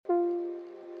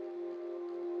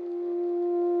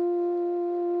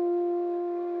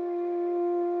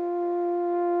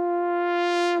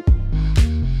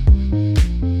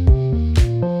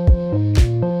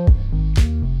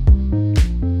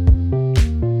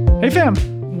Hey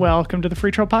fam, welcome to the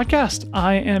Free Trail Podcast.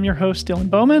 I am your host,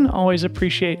 Dylan Bowman. Always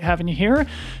appreciate having you here.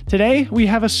 Today, we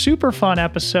have a super fun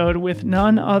episode with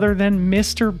none other than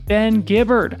Mr. Ben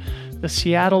Gibbard, the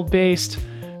Seattle-based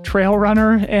trail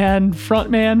runner and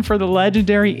frontman for the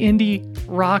legendary indie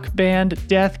rock band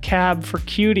Death Cab for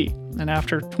Cutie. And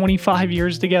after 25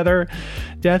 years together,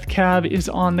 Death Cab is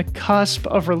on the cusp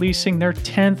of releasing their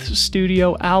 10th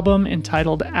studio album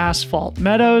entitled Asphalt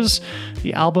Meadows.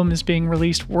 The album is being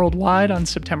released worldwide on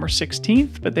September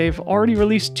 16th, but they've already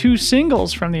released 2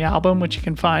 singles from the album, which you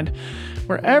can find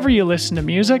wherever you listen to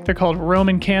music. They're called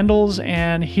Roman Candles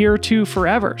and Here to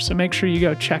Forever. So make sure you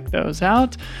go check those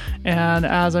out. And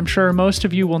as I'm sure most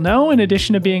of you will know, in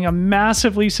addition to being a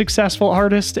massively successful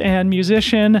artist and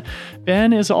musician,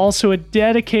 Ben is also a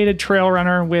dedicated trail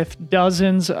runner with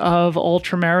dozens of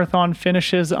ultramarathon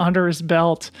finishes under his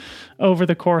belt over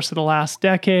the course of the last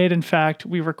decade. In fact,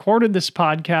 we recorded this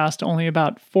podcast only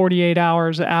about 48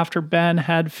 hours after Ben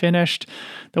had finished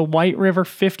the White River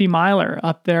 50 miler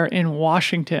up there in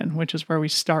Washington, which is where we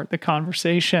start the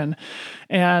conversation.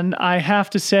 And I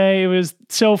have to say, it was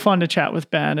so fun to chat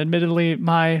with Ben. Admittedly,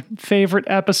 my favorite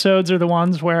episodes are the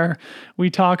ones where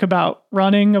we talk about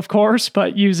running, of course,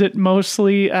 but use it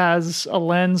mostly as a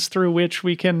lens through which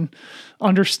we can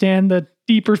understand the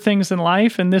deeper things in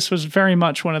life. And this was very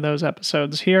much one of those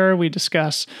episodes. Here we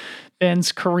discuss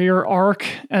Ben's career arc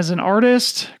as an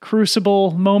artist,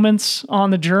 crucible moments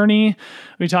on the journey.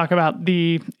 We talk about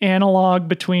the analog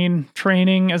between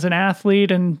training as an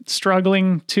athlete and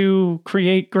struggling to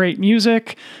create great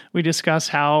music. We discuss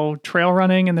how trail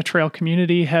running and the trail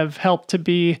community have helped to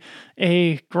be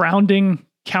a grounding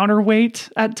counterweight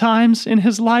at times in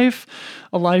his life,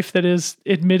 a life that is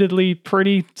admittedly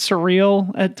pretty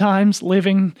surreal at times,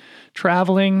 living,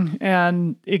 traveling,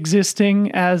 and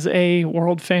existing as a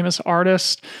world famous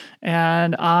artist.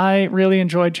 And I really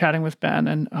enjoyed chatting with Ben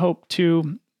and hope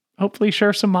to hopefully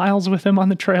share some miles with him on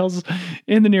the trails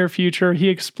in the near future. He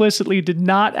explicitly did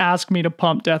not ask me to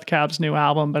pump Death Cab's new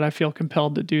album, but I feel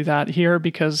compelled to do that here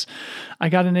because I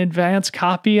got an advance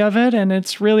copy of it and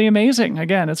it's really amazing.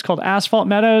 Again, it's called Asphalt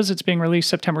Meadows. It's being released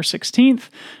September 16th,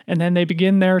 and then they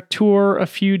begin their tour a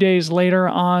few days later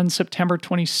on September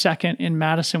 22nd in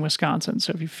Madison, Wisconsin.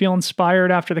 So if you feel inspired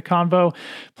after the convo,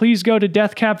 please go to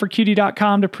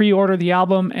deathcabforcutie.com to pre-order the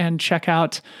album and check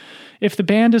out if the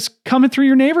band is coming through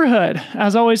your neighborhood.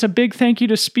 As always, a big thank you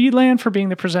to Speedland for being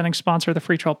the presenting sponsor of the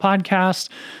Free Trail Podcast.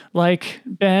 Like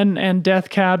Ben and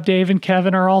Death Cab, Dave and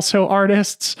Kevin are also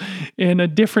artists in a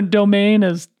different domain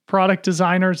as product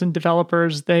designers and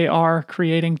developers. They are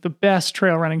creating the best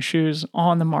trail running shoes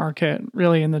on the market,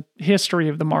 really in the history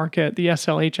of the market. The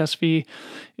SLHSV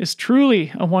is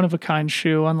truly a one-of-a-kind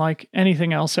shoe, unlike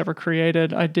anything else ever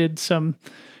created. I did some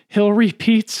hill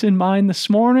repeats in mine this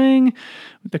morning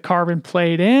with the carbon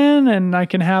plate in, and I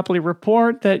can happily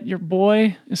report that your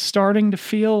boy is starting to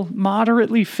feel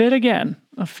moderately fit again,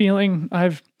 a feeling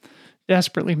I've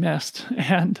desperately missed.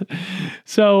 And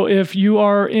so if you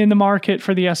are in the market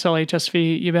for the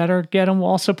SLHSV, you better get them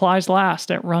while supplies last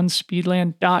at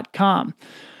runspeedland.com,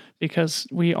 because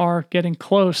we are getting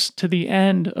close to the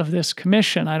end of this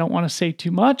commission. I don't want to say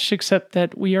too much, except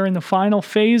that we are in the final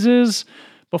phases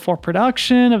before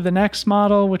production of the next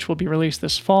model, which will be released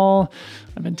this fall.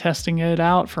 I've been testing it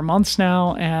out for months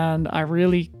now, and I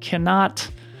really cannot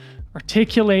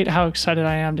articulate how excited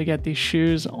I am to get these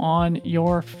shoes on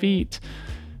your feet.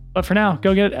 But for now,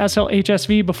 go get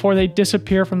SLHSV before they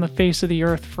disappear from the face of the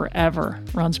earth forever.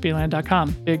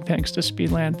 Runspeedland.com. Big thanks to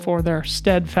Speedland for their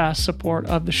steadfast support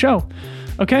of the show.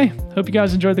 Okay, hope you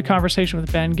guys enjoyed the conversation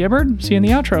with Ben Gibbard. See you in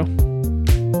the outro.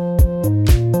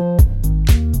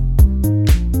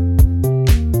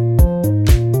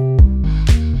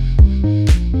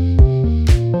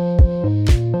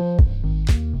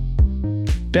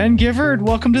 Ben Gibbard,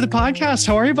 welcome to the podcast.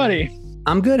 How are you, buddy?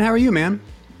 I'm good. How are you, man?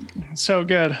 So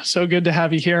good. So good to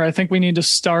have you here. I think we need to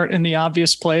start in the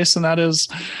obvious place, and that is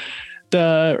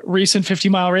the recent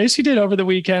 50-mile race you did over the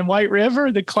weekend. White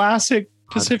River, the classic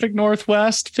Pacific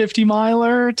Northwest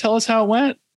 50-miler. Tell us how it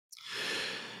went.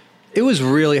 It was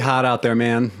really hot out there,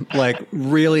 man. Like,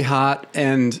 really hot.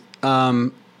 And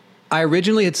I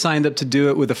originally had signed up to do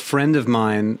it with a friend of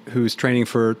mine who's training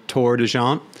for Tour de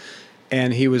Gent.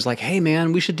 And he was like, hey,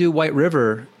 man, we should do White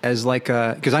River as like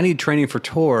because I need training for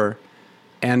Tour.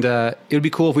 And it would be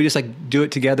cool if we just like do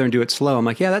it together and do it slow. I'm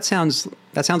like, yeah, that sounds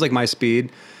like my speed.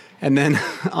 And then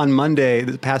on Monday,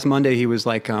 the past Monday, he was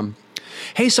like,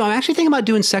 hey, so I'm actually thinking about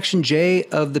doing section J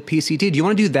of the PCT. Do you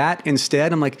want to do that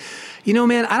instead? I'm like,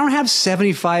 man, I don't have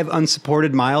 75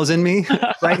 unsupported miles in me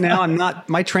right now.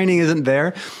 My training isn't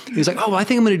there. He's like, oh, well, I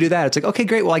think I'm going to do that. It's like, okay,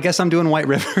 great. Well, I guess I'm doing White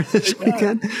River this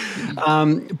weekend.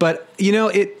 But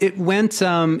it went,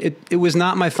 it was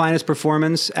not my finest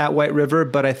performance at White River,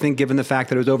 but I think given the fact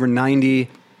that it was over 90,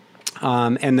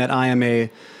 and that I am a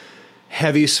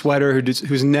heavy sweater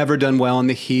who's never done well in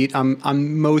the heat,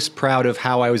 I'm most proud of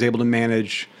how I was able to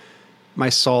manage my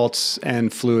salts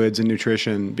and fluids and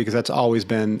nutrition, because that's always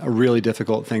been a really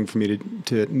difficult thing for me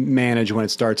to manage when it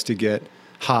starts to get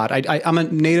hot. I'm a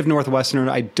native Northwesterner.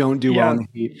 I don't do well in the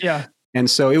heat. Yeah. And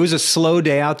so it was a slow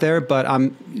day out there, but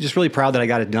I'm just really proud that I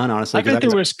got it done, honestly. I bet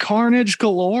there was carnage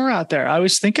galore out there. I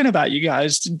was thinking about you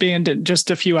guys being just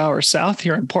a few hours south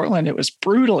here in Portland. It was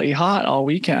brutally hot all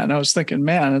weekend. I was thinking,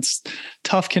 man, it's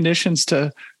tough conditions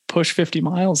to push 50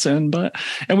 miles in,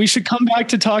 and we should come back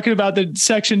to talking about the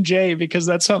section J, because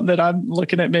that's something that I'm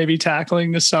looking at maybe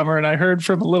tackling this summer. And I heard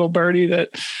from a little birdie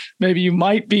that maybe you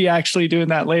might be actually doing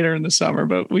that later in the summer,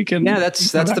 but we can. Yeah,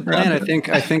 that's the plan.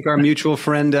 I think our mutual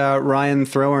friend, Ryan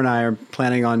Thrower, and I are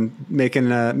planning on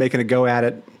making a go at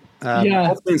it.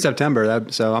 Hopefully in September.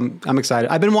 So I'm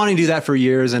excited. I've been wanting to do that for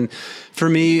years. And for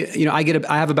me,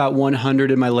 I have about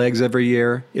 100 in my legs every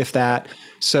year, if that.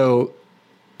 So,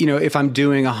 if I'm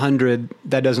doing 100,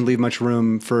 that doesn't leave much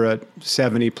room for a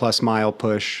 70 plus mile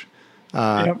push.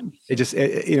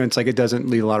 It's like, it doesn't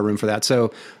leave a lot of room for that.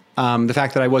 So, the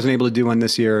fact that I wasn't able to do one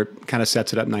this year kind of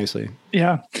sets it up nicely.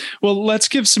 Yeah. Well, let's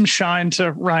give some shine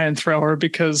to Ryan Thrower,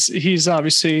 because he's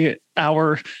obviously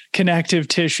our connective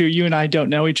tissue. You and I don't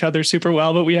know each other super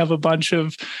well, but we have a bunch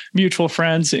of mutual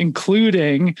friends,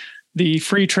 including the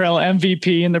Free Trail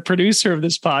MVP and the producer of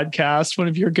this podcast, one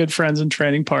of your good friends and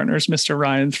training partners, Mr.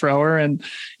 Ryan Thrower. And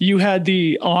you had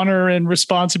the honor and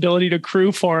responsibility to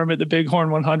crew for him at the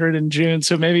Bighorn 100 in June.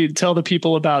 So maybe tell the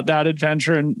people about that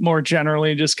adventure, and more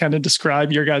generally, just kind of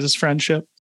describe your guys' friendship.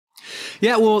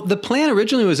 Yeah, well, the plan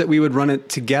originally was that we would run it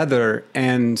together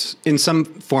and in some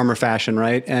form or fashion,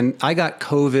 right? And I got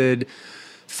COVID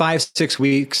 5-6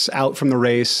 weeks out from the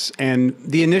race, and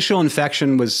the initial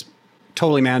infection was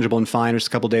totally manageable and fine. Just a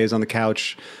couple of days on the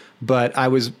couch, but I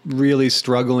was really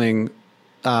struggling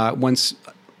once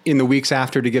in the weeks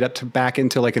after to get back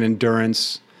into like an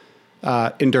endurance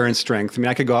strength. I mean,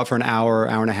 I could go out for an hour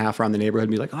and a half around the neighborhood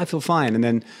and be like, oh, I feel fine. And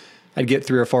then I'd get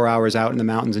 3 or 4 hours out in the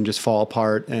mountains and just fall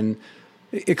apart. And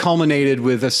it culminated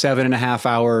with a 7.5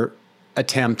 hour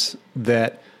attempt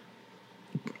that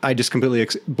I just completely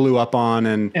blew up on,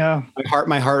 and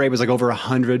my heart rate was like over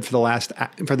 100 for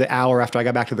the hour after I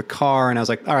got back to the car, and I was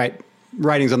like, all right,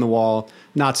 writing's on the wall,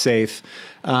 not safe.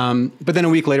 But then a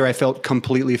week later, I felt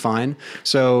completely fine.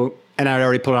 So, and I'd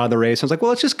already pulled out of the race. I was like, well,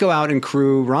 let's just go out and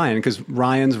crew Ryan, because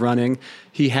Ryan's running.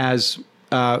 He has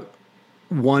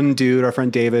one dude, our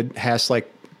friend David, has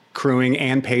like crewing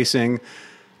and pacing.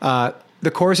 The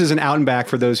course is an out and back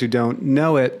for those who don't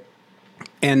know it.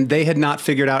 And they had not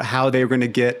figured out how they were going to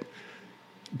get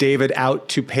David out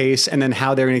to pace, and then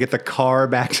how they were going to get the car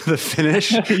back to the finish.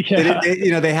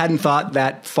 They hadn't thought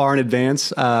that far in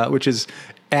advance, which is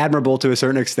admirable to a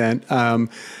certain extent.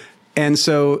 And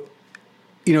so,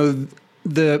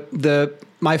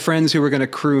 my friends who were going to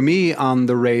crew me on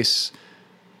the race,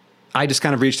 I just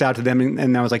kind of reached out to them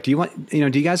and I was like, do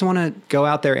you guys want to go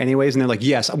out there anyways? And they're like,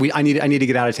 yes, I need to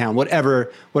get out of town.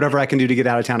 Whatever I can do to get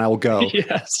out of town, I will go.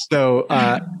 Yes. So,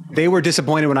 they were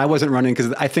disappointed when I wasn't running,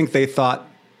 because I think they thought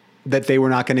that they were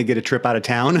not going to get a trip out of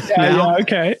town. Yeah,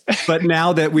 okay. But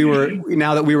now that we were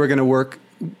going to work,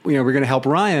 we're going to help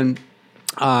Ryan,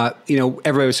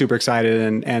 everybody was super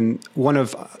excited. And one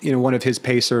of his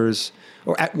pacers,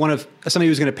 or somebody who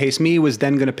was going to pace me, was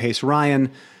then going to pace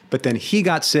Ryan. But then he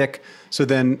got sick, so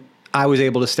then I was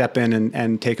able to step in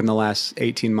and take him the last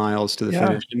 18 miles to the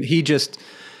finish. And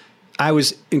I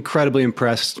was incredibly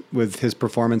impressed with his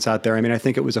performance out there. I mean, I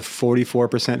think it was a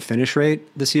 44% finish rate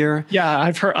this year. Yeah,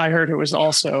 I heard it was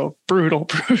also brutal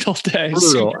day. Brutal.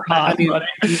 Super hot,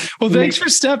 well, thanks for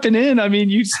stepping in. I mean,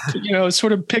 you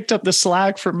sort of picked up the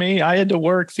slack for me. I had to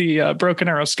work the Broken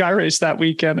Arrow Sky Race that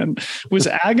weekend and was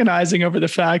agonizing over the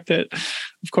fact that,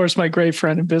 of course, my great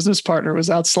friend and business partner was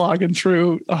out slogging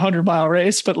through a 100-mile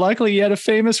race, but luckily he had a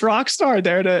famous rock star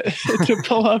there to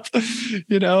pull up,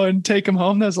 and take him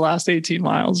home those last 18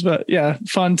 miles. But yeah,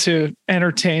 fun to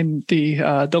entertain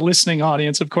the listening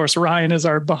audience. Of course, Ryan is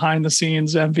our behind the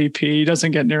scenes MVP. He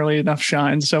doesn't get nearly enough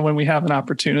shine. So when we have an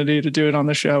opportunity to do it on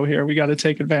the show here, we got to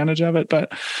take advantage of it.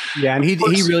 But yeah, and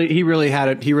he really had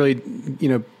it. He really,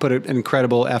 put an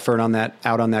incredible effort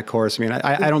out on that course. I mean,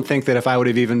 I don't think that if I would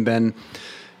have even been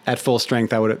at full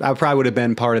strength, I probably would have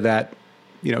been part of that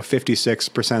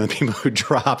 56% of the people who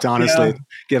dropped, honestly,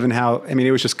 given how, I mean,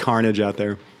 it was just carnage out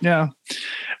there. Yeah.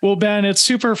 Well, Ben, it's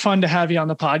super fun to have you on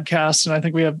the podcast. And I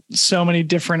think we have so many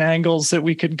different angles that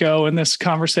we could go in this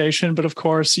conversation. But of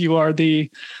course, you are the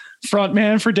front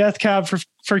man for Death Cab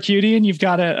for Cutie, and you've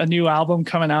got a new album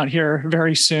coming out here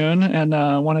very soon. And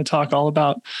I want to talk all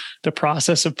about the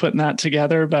process of putting that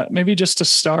together. But maybe just to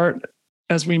start,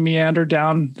 as we meander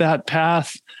down that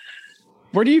path,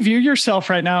 where do you view yourself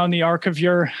right now in the arc of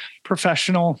your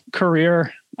professional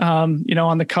career? On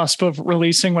the cusp of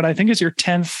releasing what I think is your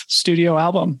 10th studio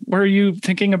album. Where are you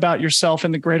thinking about yourself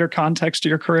in the greater context of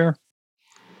your career?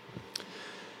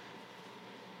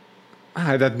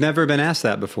 I've never been asked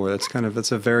that before.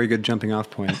 That's a very good jumping off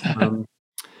point.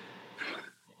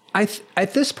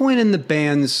 At this point in the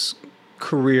band's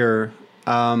career,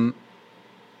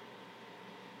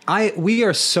 we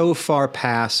are so far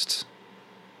past.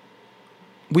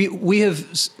 We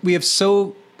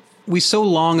so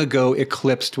long ago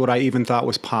eclipsed what I even thought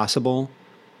was possible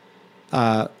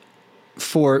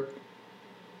for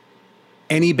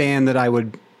any band that I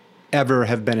would ever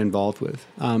have been involved with.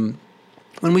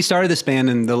 When we started this band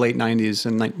in the late 90s,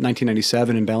 in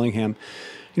 1997 in Bellingham,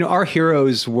 our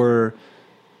heroes were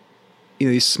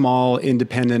these small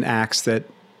independent acts that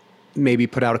maybe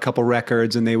put out a couple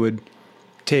records, and they would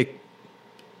take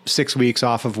 6 weeks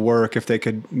off of work if they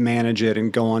could manage it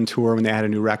and go on tour when they had a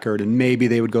new record, and maybe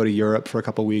they would go to Europe for a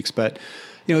couple of weeks. But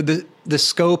the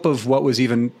scope of what was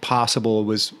even possible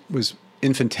was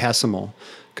infinitesimal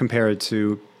compared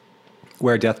to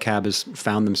where Death Cab has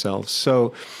found themselves.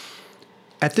 So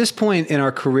at this point in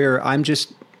our career, I'm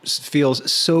just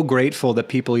feels so grateful that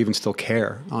people even still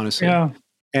care, honestly. Yeah.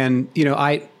 And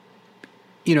I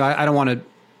don't want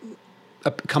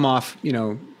to come off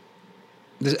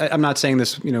I'm not saying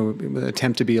this,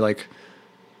 attempt to be like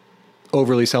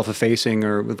overly self-effacing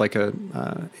or with like a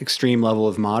extreme level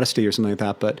of modesty or something like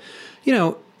that. But,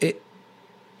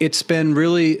 it's been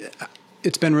really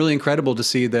incredible to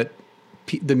see that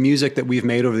the music that we've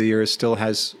made over the years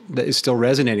is still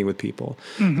resonating with people.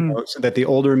 Mm-hmm. So that the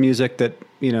older music that,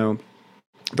 the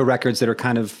records that are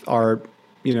kind of our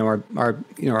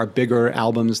bigger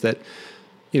albums that,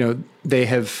 they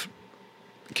have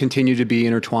continue to be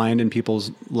intertwined in people's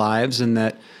lives, and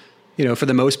that, for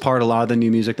the most part, a lot of the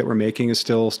new music that we're making is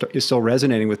still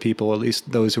resonating with people, at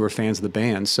least those who are fans of the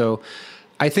band. So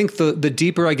I think the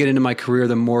deeper I get into my career,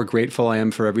 the more grateful I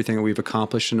am for everything that we've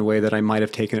accomplished in a way that I might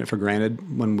have taken it for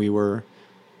granted when we were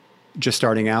just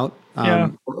starting out,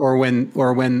 or when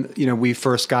we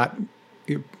first got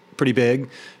pretty big,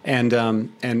 and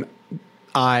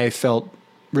I felt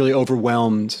really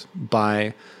overwhelmed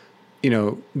by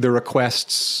the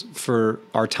requests for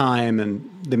our time and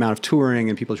the amount of touring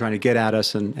and people trying to get at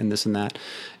us and this and that.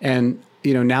 And,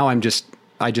 now I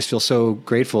just feel so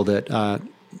grateful that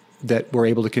we're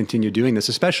able to continue doing this,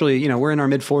 especially, we're in our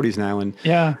mid 40s now. And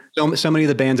so many of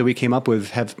the bands that we came up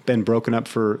with have been broken up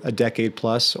for a decade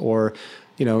plus, or,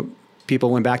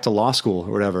 people went back to law school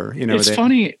or whatever, It's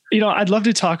funny, I'd love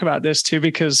to talk about this too,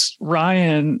 because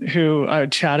Ryan, who I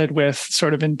chatted with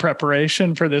sort of in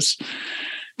preparation for this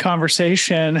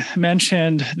conversation,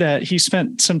 mentioned that he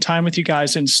spent some time with you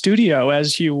guys in studio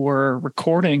as you were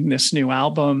recording this new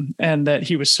album, and that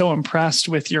he was so impressed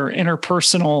with your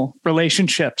interpersonal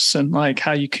relationships and like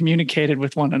how you communicated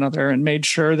with one another and made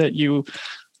sure that you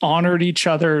honored each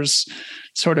other's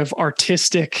sort of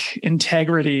artistic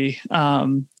integrity.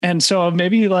 And so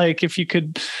maybe like if you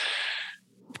could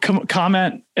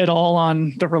comment at all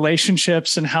on the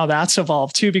relationships and how that's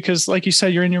evolved too, because like you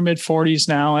said, you're in your mid 40s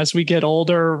now. As we get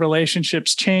older,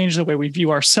 relationships change, the way we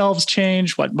view ourselves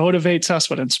change, what motivates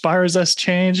us, what inspires us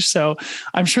change. So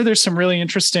I'm sure there's some really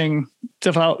interesting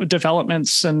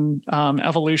developments and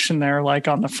evolution there, like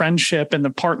on the friendship and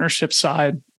the partnership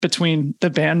side between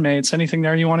the bandmates. Anything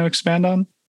there you want to expand on?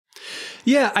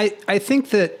 Yeah, I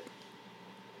think that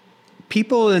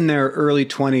people in their early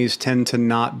 20s tend to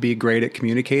not be great at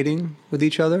communicating with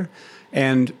each other.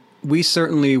 And we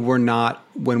certainly were not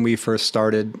when we first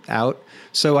started out.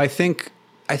 So I think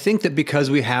that because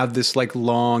we have this like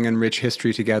long and rich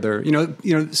history together,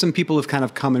 some people have kind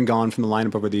of come and gone from the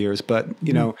lineup over the years, but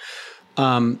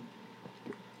I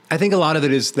think a lot of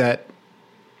it is that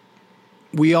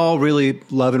we all really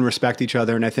love and respect each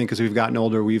other. And I think as we've gotten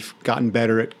older, we've gotten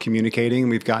better at communicating.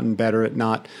 We've gotten better at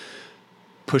not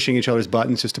pushing each other's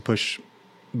buttons just to push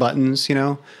buttons,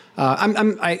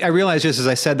 I realize just as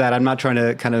I said that, I'm not trying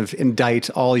to kind of indict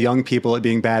all young people at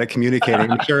being bad at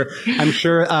communicating. I'm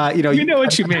sure, you know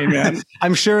what you mean, man.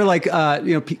 I'm sure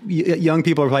young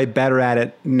people are probably better at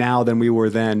it now than we were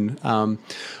then.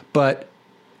 But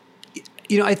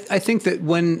I think that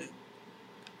when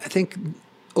I think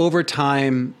over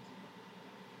time,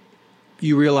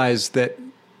 you realize that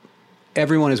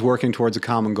everyone is working towards a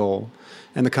common goal,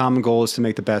 and the common goal is to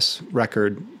make the best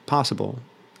record possible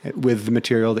with the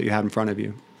material that you have in front of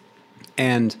you.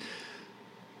 And,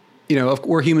 you know,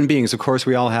 we're human beings. Of course,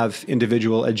 we all have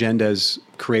individual agendas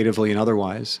creatively and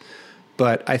otherwise.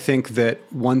 But I think that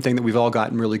one thing that we've all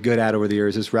gotten really good at over the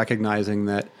years is recognizing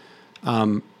that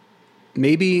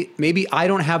maybe I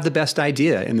don't have the best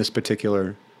idea in this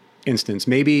particular instance.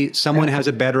 Maybe someone has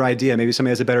a better idea. Maybe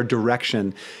somebody has a better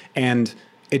direction. And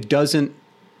it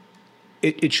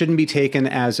shouldn't be taken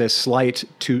as a slight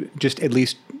to just at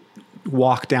least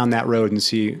walk down that road and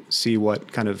see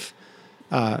what kind of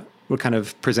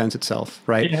presents itself,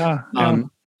 right? Yeah.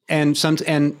 And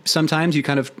sometimes you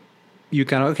kind of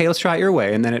okay, let's try it your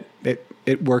way, and then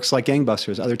it works like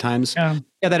gangbusters. Other times,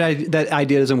 that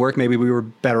idea doesn't work. Maybe we were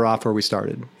better off where we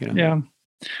started. You know? Yeah.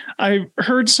 I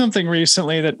heard something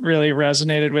recently that really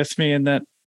resonated with me, in that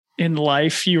in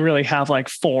life you really have like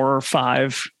 4 or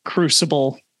 5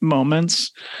 crucible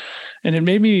moments. And it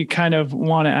made me kind of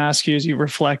want to ask you, as you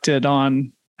reflected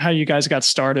on how you guys got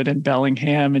started in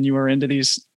Bellingham and you were into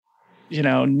these, you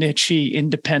know, niche-y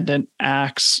independent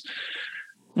acts.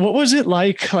 What was it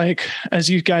like as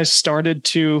you guys started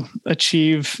to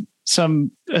achieve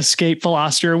some escape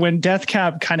velocity, or when Death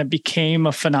Cab kind of became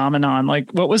a phenomenon?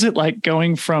 Like, what was it like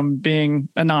going from being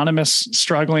anonymous,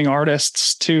 struggling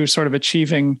artists to sort of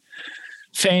achieving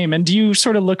fame? And do you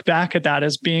sort of look back at that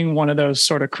as being one of those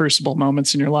sort of crucible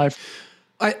moments in your life?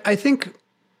 I think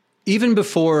even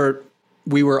before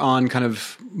we were on kind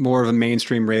of more of a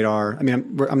mainstream radar, I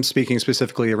mean, I'm speaking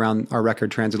specifically around our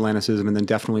record Transatlanticism, and then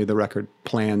definitely the record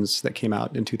Plans that came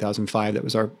out in 2005. That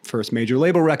was our first major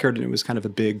label record, and it was kind of a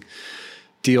big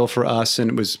deal for us.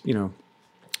 And it was, you know,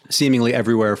 seemingly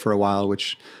everywhere for a while,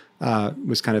 which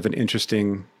was kind of an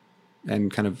interesting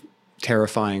and kind of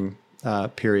terrifying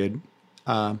period.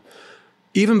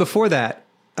 Even before that,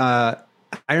 I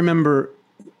remember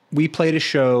we played a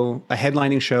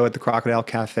headlining show at the Crocodile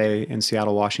Cafe in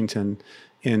Seattle, Washington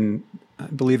in, I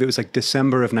believe it was like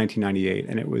December of 1998.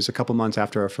 And it was a couple months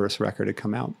after our first record had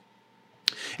come out.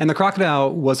 And the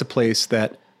Crocodile was a place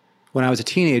that when I was a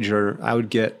teenager, I would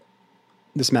get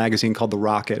this magazine called The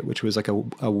Rocket, which was like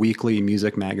a weekly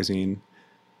music magazine.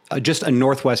 Just a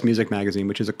Northwest music magazine,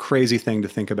 which is a crazy thing to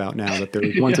think about now, that there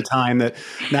was once a time that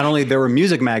not only there were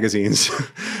music magazines,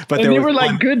 but they were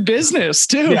like good business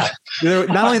too. Yeah.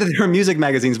 Not only that there were music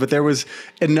magazines, but there was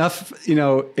enough, you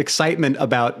know, excitement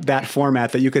about that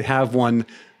format that you could have one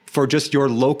for just your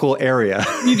local area.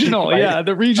 Regional, right? Yeah,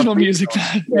 the regional music.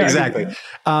 Exactly.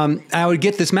 I would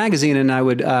get this magazine and I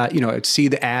would, I'd see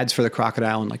the ads for the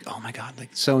Crocodile and like, oh my God, like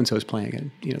so-and-so's playing it.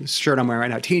 You know, the shirt I'm wearing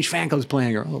right now, Teenage Fan Club's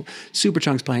playing, or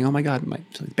Superchunk's playing. Oh my God, my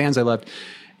bands I loved.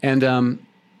 And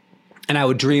I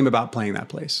would dream about playing that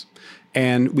place.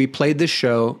 And we played this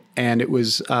show, and it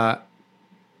was a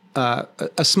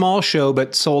small show,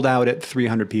 but sold out at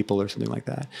 300 people or something like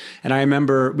that. And I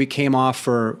remember we came off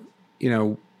for, you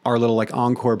know, our little like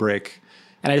encore break,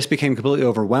 and I just became completely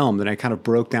overwhelmed, and I kind of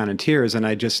broke down in tears. And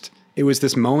it was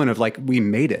this moment of like, we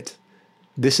made it.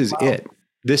 This is it.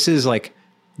 This is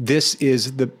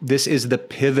the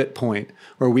pivot point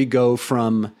where we go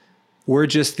from, we're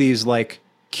just these like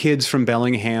kids from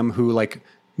Bellingham who like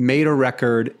made a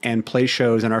record and play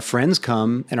shows, and our friends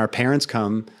come and our parents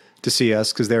come to see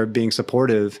us because they're being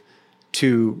supportive,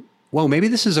 to, whoa, maybe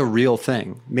this is a real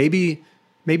thing. Maybe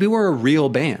we're a real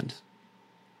band.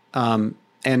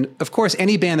 And of course,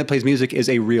 any band that plays music is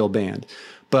a real band,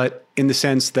 but in the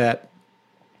sense that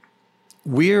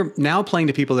we're now playing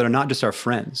to people that are not just our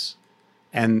friends,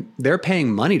 and they're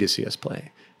paying money to see us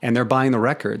play, and they're buying the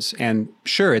records. And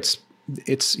sure, it's,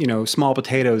 you know, small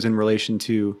potatoes in relation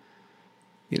to,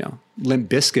 you know, Limp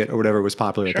Bizkit or whatever was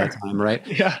popular at that time, right?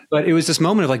 Yeah. But it was this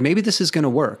moment of like, maybe this is going to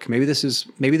work. Maybe this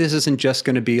isn't just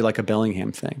going to be like a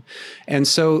Bellingham thing. And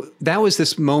so that was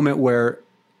this moment where,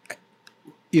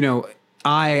 you know,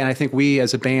 I think we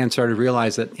as a band started to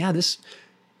realize that, yeah, this,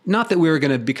 not that we were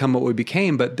going to become what we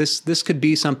became, but this could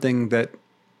be something that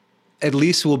at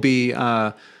least will be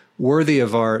worthy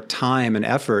of our time and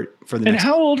effort for the next. And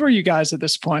how old were you guys at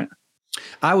this point?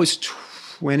 I was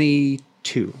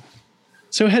 22.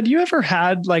 So had you ever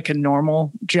had like a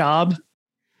normal job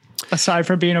aside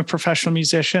from being a professional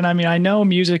musician? I mean, I know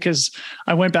music is,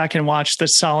 I went back and watched the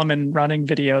Solomon Running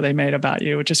video they made about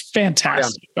you, which is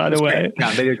fantastic, by the way. Great.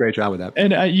 Yeah, they did a great job with that.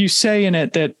 And you say in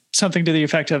it that something to the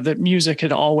effect of that music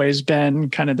had always been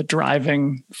kind of the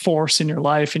driving force in your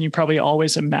life, and you probably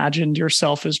always imagined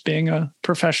yourself as being a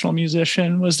professional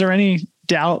musician. Was there any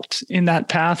doubt in that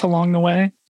path along the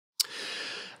way?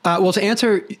 Well, to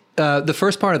answer the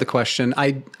first part of the question,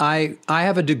 I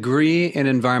have a degree in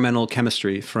environmental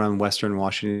chemistry from Western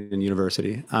Washington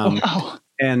University. Wow.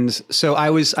 And so I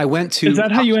went to... Is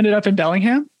that how you ended up in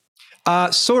Bellingham?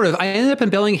 Sort of. I ended up in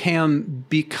Bellingham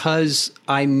because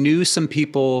I knew some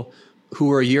people who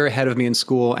were a year ahead of me in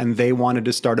school, and they wanted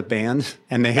to start a band.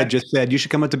 And they had just said, you should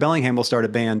come up to Bellingham, we'll start a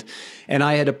band. And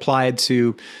I had applied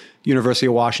to University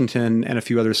of Washington and a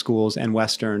few other schools and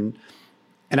Western.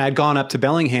 And I'd gone up to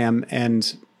Bellingham,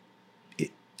 and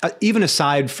even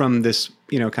aside from this,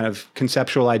 kind of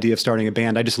conceptual idea of starting a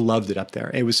band, I just loved it up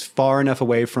there. It was far enough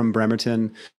away from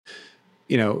Bremerton,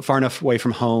 far enough away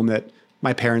from home that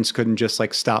my parents couldn't just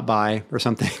like stop by or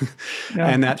something. Yeah.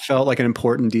 And that felt like an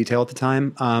important detail at the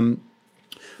time.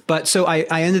 But so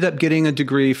I ended up getting a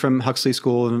degree from Huxley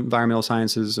School of Environmental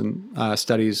Sciences and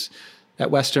Studies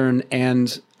at Western.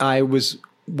 And I was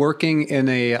working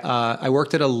I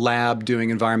worked at a lab doing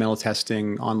environmental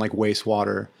testing on like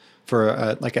wastewater for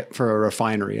a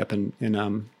refinery up in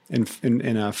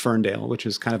Ferndale, which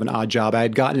is kind of an odd job. I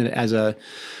had gotten it as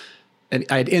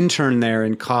I'd interned there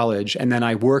in college, and then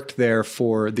I worked there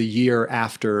for the year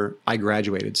after I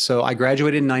graduated. So I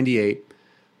graduated in 98.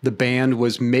 The band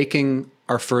was making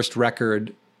our first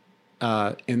record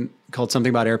called Something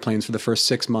About Airplanes for the first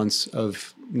 6 months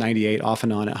of 98, off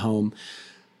and on at home.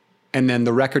 And then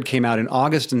the record came out in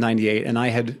August of 98, and I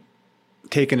had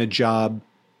taken a job,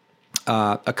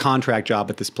 a contract job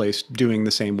at this place doing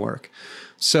the same work.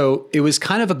 So it was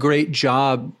kind of a great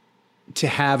job to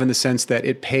have in the sense that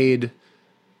it paid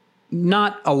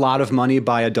not a lot of money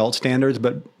by adult standards,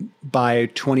 but by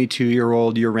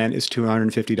 22-year-old, your rent is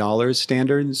 $250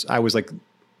 standards. I was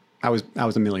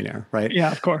a millionaire, right?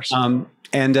 Yeah, of course.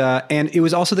 And it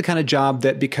was also the kind of job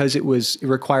that, because it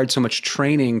required so much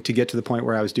training to get to the point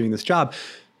where I was doing this job,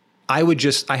 I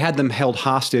had them held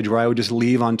hostage where I would just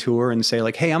leave on tour and say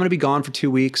like, hey, I'm going to be gone for 2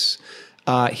 weeks,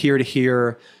 here to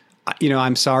here.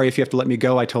 I'm sorry if you have to let me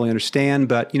go. I totally understand,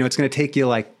 but it's going to take you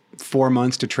like 4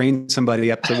 months to train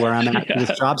somebody up to where I'm at in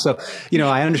this job. So,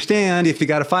 I understand if you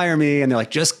got to fire me. And they're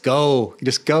like, just go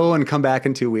and come back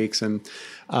in 2 weeks. And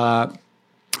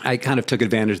I kind of took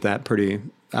advantage of that pretty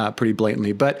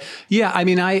blatantly. But yeah, I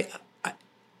mean, I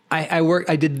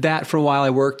did that for a while. I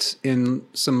worked in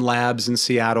some labs in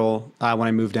Seattle when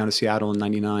I moved down to Seattle in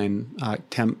 99,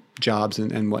 temp jobs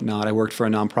and whatnot. I worked for a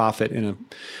nonprofit in a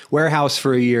warehouse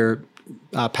for a year,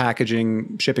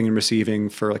 packaging, shipping and receiving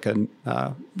for like a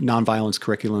nonviolence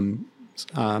curriculum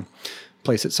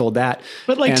place that sold that.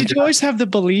 But did you always have the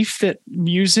belief that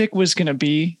music was going to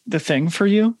be the thing for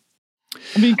you?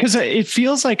 I mean, because it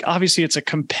feels like obviously it's a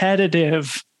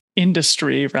competitive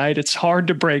industry, right? It's hard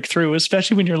to break through,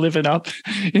 especially when you're living up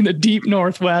in the deep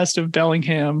northwest of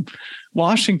Bellingham,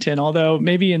 Washington. Although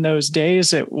maybe in those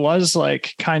days it was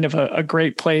like kind of a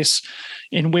great place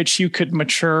in which you could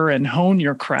mature and hone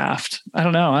your craft. I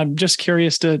don't know. I'm just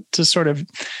curious to sort of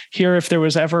hear if there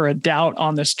was ever a doubt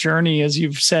on this journey, as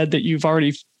you've said that you've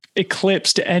already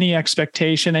eclipsed any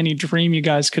expectation, any dream you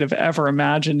guys could have ever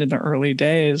imagined in the early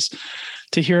days,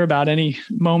 to hear about any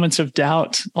moments of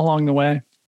doubt along the way.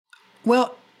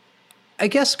 Well, I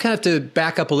guess kind of to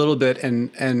back up a little bit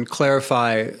and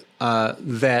clarify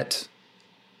that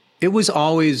it was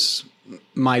always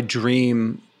my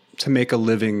dream to make a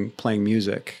living playing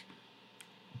music.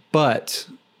 But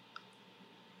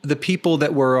the people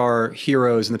that were our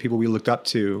heroes and the people we looked up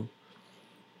to,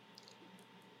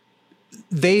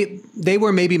 they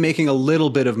were maybe making a little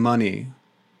bit of money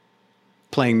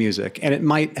playing music, and it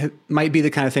might be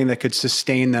the kind of thing that could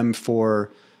sustain them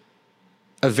for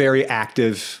a very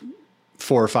active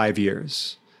 4 or 5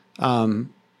 years.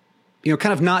 Kind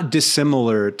of not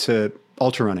dissimilar to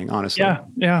ultra running, honestly.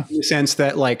 Yeah. In the sense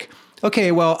that like,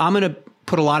 okay, well, I'm going to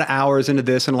put a lot of hours into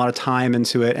this and a lot of time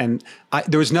into it, and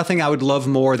there was nothing I would love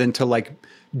more than to like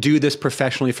do this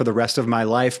professionally for the rest of my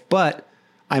life. But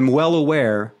I'm well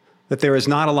aware that there is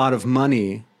not a lot of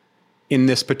money in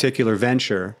this particular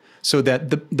venture, so that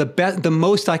the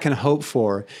most I can hope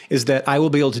for is that I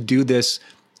will be able to do this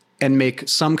and make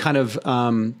some kind of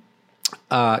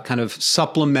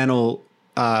supplemental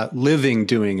living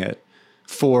doing it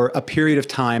for a period of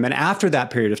time. And after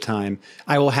that period of time,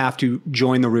 I will have to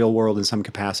join the real world in some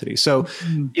capacity. So,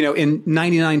 in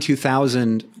 99,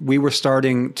 2000, we were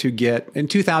starting to get, in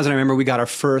 2000, I remember we got our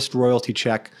first royalty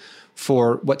check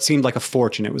for what seemed like a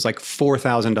fortune. It was like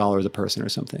 $4,000 a person or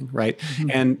something, right?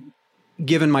 Mm-hmm. And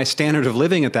given my standard of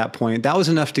living at that point, that was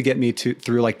enough to get me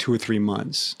through like 2 or 3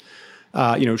 months,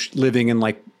 living in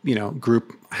like,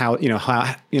 group house,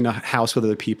 house with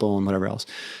other people and whatever else.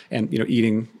 And,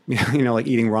 eating, like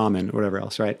eating ramen or whatever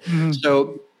else. Right. Mm-hmm.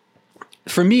 So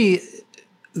for me,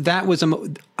 that was,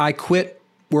 I quit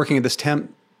working at this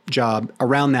temp job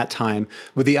around that time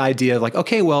with the idea of like,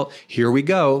 okay, well, here we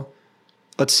go.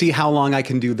 Let's see how long I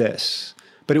can do this.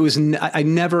 But it was, I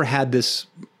never had this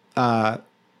thought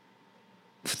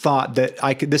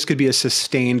that this could be a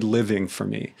sustained living for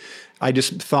me. I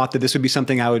just thought that this would be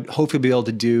something I would hopefully be able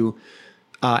to do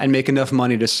and make enough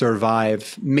money to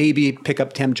survive, maybe pick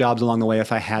up temp jobs along the way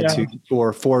if I had to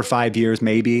for 4 or 5 years,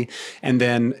 maybe. And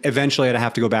then eventually I'd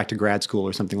have to go back to grad school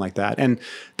or something like that. And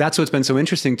that's what's been so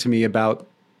interesting to me about,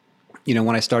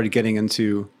 when I started getting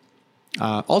into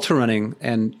ultra running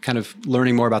and kind of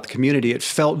learning more about the community, it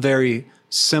felt very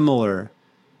similar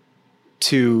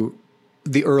to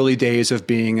the early days of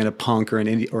being in a punk or an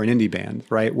indie band,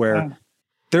 right? Where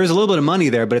there's a little bit of money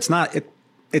there, but it's not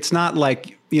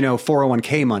like,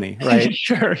 401k money, right?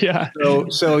 Sure. Yeah.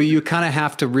 So you kind of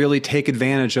have to really take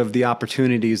advantage of the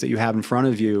opportunities that you have in front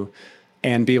of you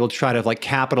and be able to try to like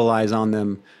capitalize on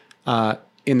them,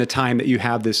 in the time that you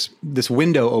have this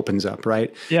window opens up.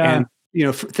 Right. Yeah. And,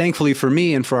 thankfully for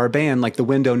me and for our band, like the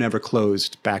window never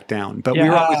closed back down, but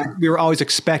we were always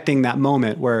expecting that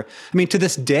moment where, to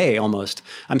this day, almost,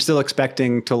 I'm still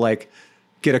expecting to like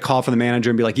get a call from the manager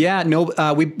and be like, yeah, no,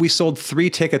 we sold 3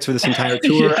 tickets for this entire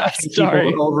tour. Sorry.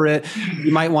 People are over it.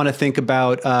 You might want to think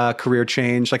about career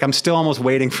change. Like I'm still almost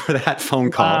waiting for that phone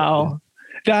call. Wow.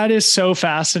 That is so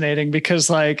fascinating because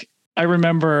like, I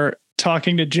remember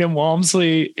talking to Jim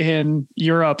Walmsley in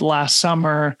Europe last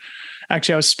summer.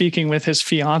 Actually, I was speaking with his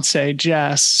fiance,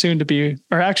 Jess,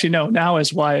 now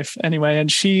his wife anyway.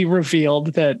 And she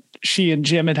revealed that she and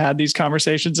Jim had these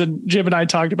conversations, and Jim and I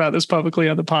talked about this publicly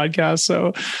on the podcast.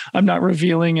 So I'm not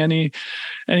revealing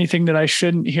anything that I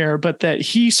shouldn't hear, but that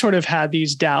he sort of had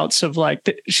these doubts of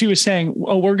like, she was saying,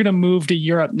 oh, we're going to move to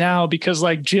Europe now because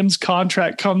like Jim's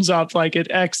contract comes up like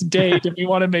at X date and we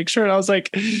want to make sure. And I was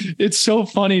like, it's so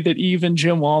funny that even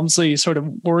Jim Walmsley sort of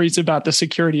worries about the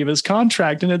security of his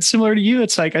contract. And it's similar to you.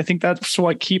 It's like, I think that's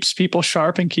what keeps people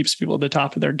sharp and keeps people at the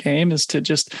top of their game, is to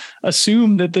just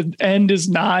assume that the end is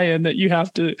nigh and that you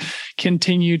have to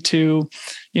continue to,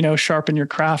 sharpen your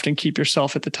craft and keep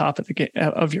yourself at the top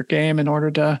of your game in order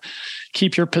to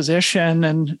keep your position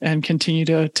and continue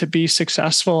to be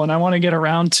successful. And I want to get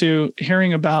around to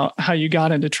hearing about how you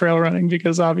got into trail running,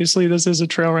 because obviously this is a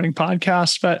trail running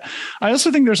podcast, but I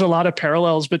also think there's a lot of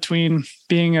parallels between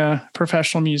being a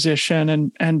professional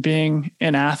musician and being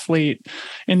an athlete,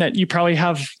 in that you probably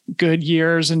have good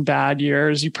years and bad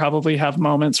years. You probably have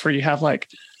moments where you have like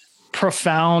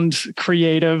profound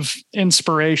creative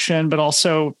inspiration, but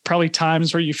also probably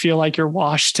times where you feel like you're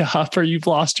washed up or you've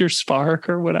lost your spark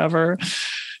or whatever.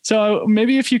 So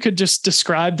maybe if you could just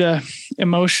describe the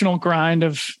emotional grind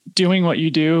of doing what you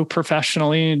do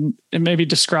professionally, and maybe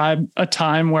describe a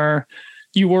time where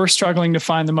you were struggling to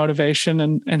find the motivation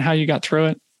and how you got through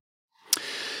it.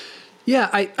 Yeah,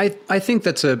 I think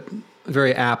that's a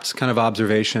very apt kind of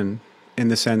observation, in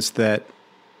the sense that,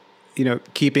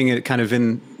 keeping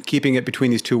it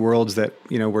between these two worlds that,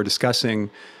 we're discussing.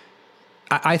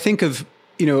 I think of,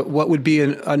 what would be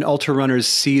an ultra runner's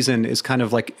season is kind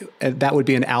of like, that would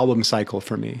be an album cycle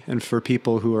for me. And for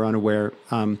people who are unaware,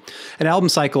 an album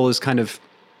cycle is kind of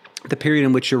the period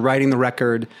in which you're writing the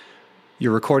record,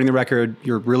 you're recording the record,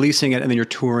 you're releasing it, and then you're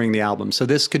touring the album. So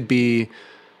this could be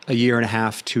a 1.5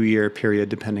 year, 2 year period,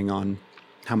 depending on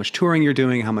how much touring you're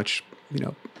doing, how much,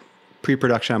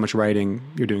 pre-production, how much writing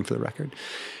you're doing for the record.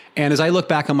 And as I look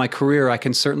back on my career, I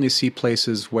can certainly see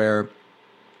places where,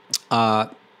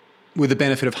 with the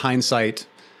benefit of hindsight,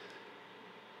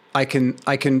 I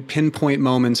can pinpoint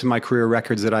moments in my career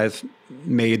records that I've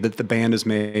made, that the band has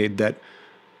made, that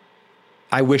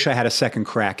I wish I had a second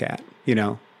crack at.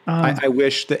 I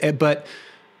wish that. But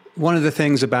one of the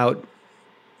things about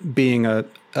being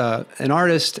an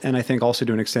artist, and I think also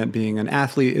to an extent being an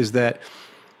athlete, is that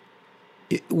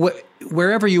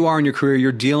wherever you are in your career,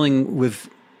 you're dealing with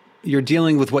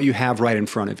what you have right in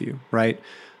front of you, right?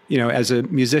 As a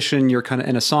musician, you're kind of,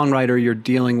 and a songwriter, you're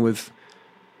dealing with,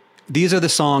 these are the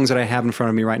songs that I have in front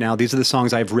of me right now. These are the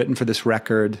songs I've written for this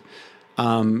record.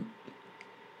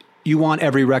 You want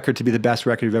every record to be the best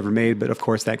record you've ever made, but of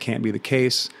course that can't be the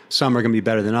case. Some are going to be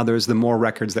better than others. The more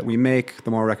records that we make,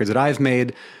 the more records that I've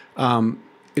made,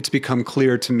 it's become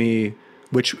clear to me,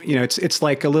 which, it's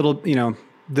like a little,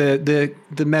 the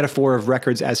metaphor of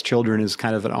records as children is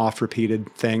kind of an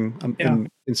oft-repeated thing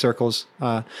in circles,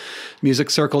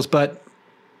 music circles. But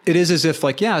it is as if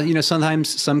like,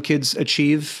 sometimes some kids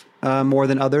achieve more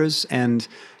than others, and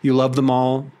you love them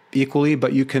all equally,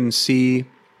 but you can see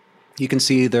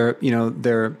their,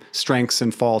 their strengths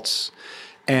and faults.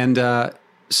 And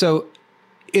so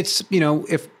it's,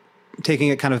 if taking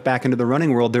it kind of back into the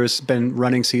running world, there's been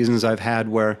running seasons I've had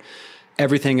where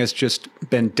everything has just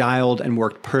been dialed and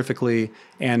worked perfectly.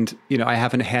 And, I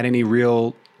haven't had any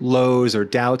real lows or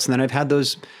doubts. And then I've had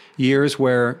those years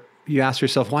where you ask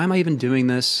yourself, why am I even doing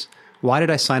this? Why did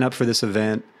I sign up for this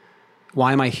event?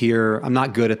 Why am I here? I'm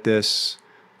not good at this.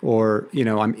 Or,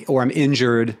 I'm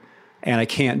injured and I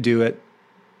can't do it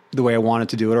the way I wanted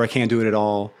to do it, or I can't do it at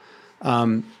all.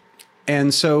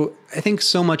 And so I think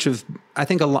so much of, I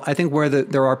think where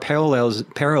there are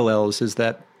parallels is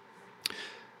that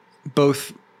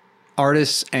both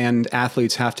artists and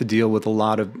athletes have to deal with a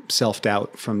lot of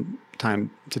self-doubt from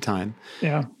time to time.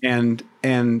 Yeah. And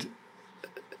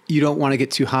you don't want to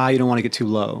get too high. You don't want to get too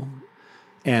low.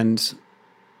 And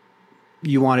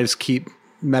you want to just keep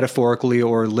metaphorically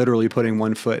or literally putting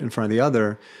one foot in front of the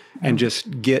other and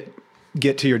just get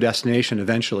to your destination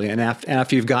eventually. And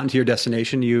after you've gotten to your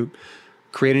destination, you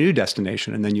create a new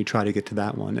destination and then you try to get to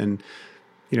that one. And,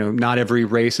 not every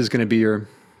race is going to be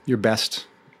your best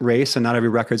race, and not every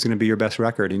record is going to be your best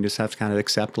record. And you just have to kind of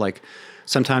accept, like,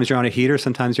 sometimes you're on a heater,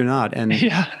 sometimes you're not. And,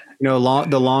 the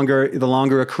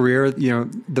longer a career,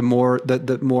 the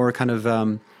more kind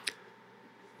of,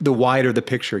 the wider the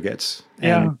picture gets.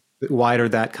 And the wider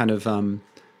that kind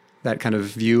of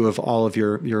view of all of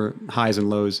your highs and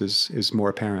lows is more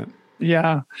apparent.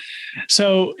 Yeah.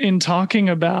 So in talking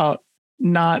about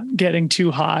not getting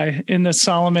too high, in the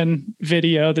Solomon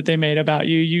video that they made about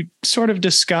you, you sort of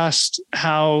discussed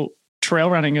how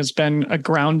trail running has been a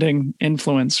grounding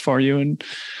influence for you, and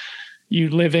you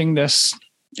living this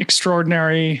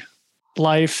extraordinary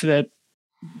life that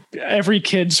every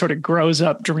kid sort of grows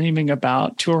up dreaming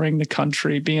about, touring the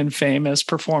country, being famous,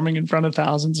 performing in front of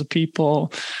thousands of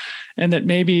people. And that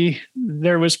maybe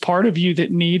there was part of you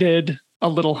that needed a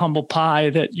little humble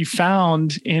pie that you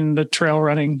found in the trail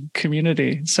running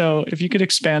community. So if you could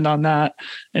expand on that,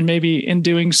 and maybe in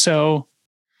doing so,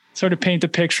 sort of paint the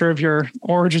picture of your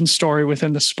origin story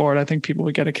within the sport, I think people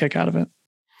would get a kick out of it.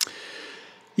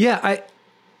 Yeah,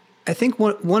 I think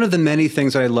one of the many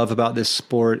things that I love about this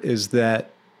sport is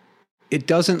that it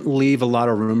doesn't leave a lot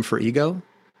of room for ego,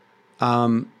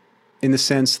 in the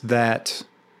sense that,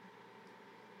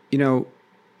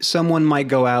 someone might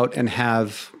go out and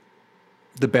have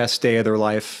the best day of their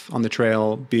life on the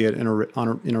trail, be it in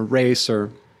a race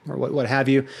or what have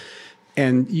you.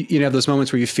 And you have those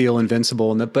moments where you feel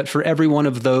invincible. But for every one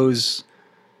of those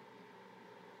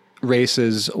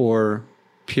races or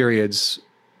periods,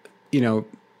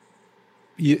 there's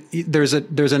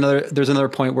another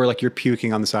point where, like, you're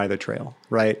puking on the side of the trail,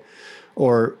 right?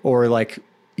 Or like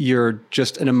you're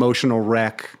just an emotional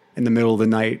wreck in the middle of the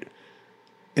night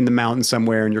in the mountain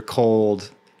somewhere, and you're cold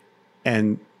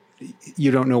and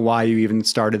you don't know why you even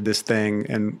started this thing,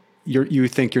 and you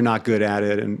think you're not good at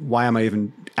it, and why am I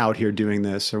even out here doing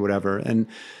this or whatever. And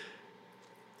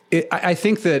I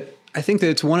think that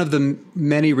it's one of the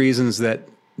many reasons that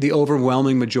the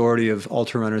overwhelming majority of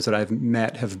ultra runners that I've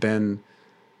met have been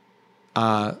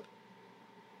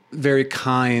very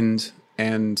kind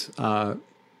and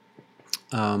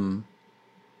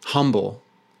humble,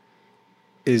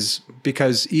 is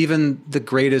because even the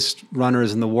greatest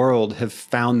runners in the world have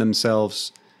found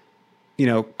themselves,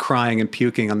 crying and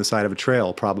puking on the side of a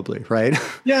trail, probably, right?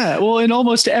 Yeah. Well, in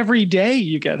almost every day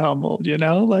you get humbled,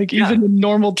 even in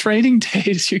normal training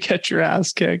days, you get your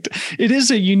ass kicked. It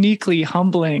is a uniquely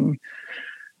humbling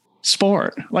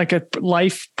sport, like a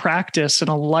life practice and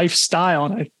a lifestyle.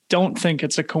 And I don't think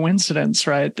it's a coincidence,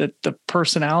 right, that the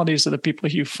personalities of the people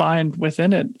you find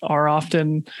within it are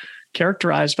often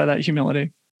characterized by that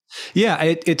humility. Yeah,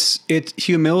 it's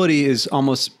humility is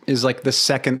like the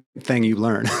second thing you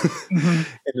learn in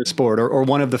the sport, or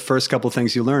one of the first couple of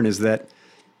things you learn is that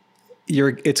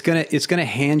it's gonna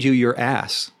hand you your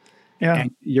ass. Yeah,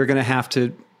 and you're gonna have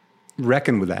to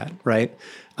reckon with that, right?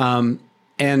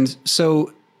 And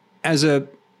so as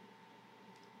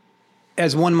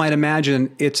one might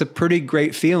imagine, it's a pretty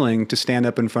great feeling to stand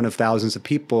up in front of thousands of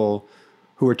people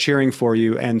who are cheering for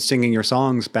you and singing your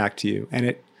songs back to you.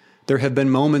 And there have been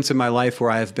moments in my life where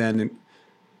I have been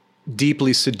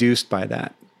deeply seduced by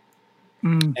that,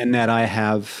 and that I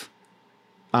have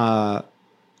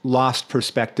lost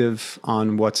perspective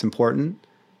on what's important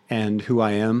and who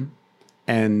I am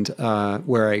and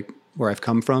where I've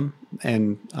come from,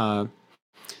 and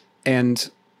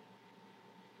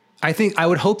I think I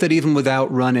would hope that even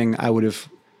without running, I would have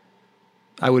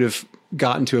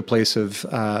gotten to a place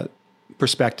of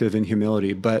perspective and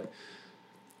humility. But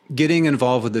getting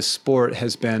involved with this sport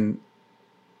has been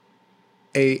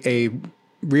a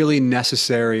really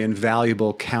necessary and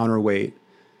valuable counterweight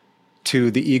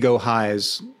to the ego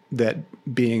highs that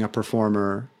being a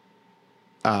performer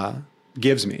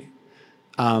gives me.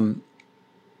 And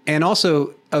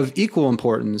also of equal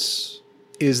importance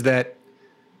is that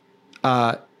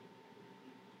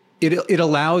it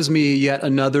allows me yet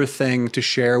another thing to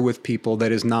share with people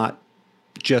that is not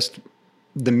just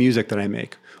the music that I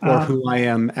make or who I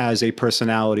am as a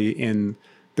personality in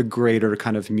the greater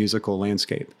kind of musical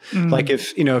landscape. Like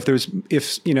if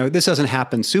this doesn't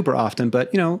happen super often,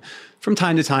 but from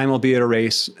time to time I'll be at a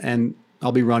race and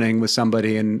I'll be running with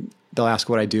somebody and they'll ask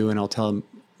what I do and I'll tell them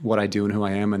what I do and who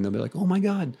I am. And they'll be like, oh my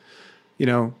God,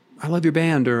 I love your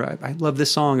band, or I love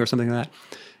this song, or something like that.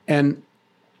 And,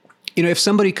 if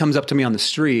somebody comes up to me on the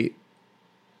street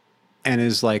and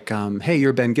is like, hey,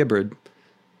 you're Ben Gibbard.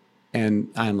 And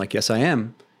I'm like, yes, I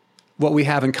am. What we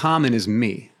have in common is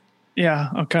me. Yeah.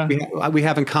 Okay. We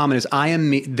have in common is I am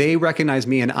me. They recognize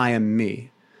me and I am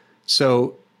me.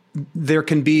 So there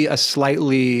can be a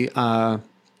slightly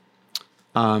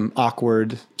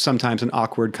awkward, sometimes an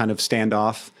awkward kind of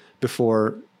standoff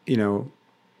before,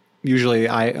 usually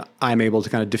I'm able to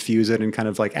kind of diffuse it and kind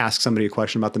of like ask somebody a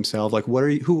question about themselves. Like,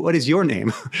 what is your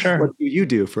name? Sure. What do you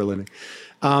do for a living?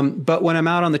 But when I'm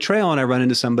out on the trail and I run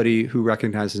into somebody who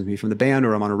recognizes me from the band,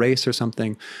 or I'm on a race or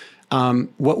something,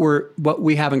 what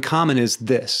we have in common is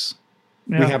this.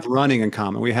 Yeah. We have running in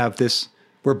common. We have this,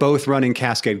 we're both running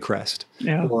Cascade Crest,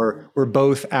 or we're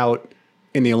both out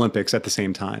in the Olympics at the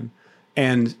same time.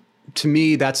 And to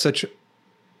me, that's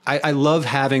I love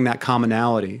having that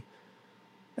commonality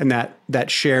and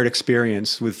that shared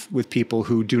experience with people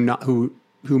who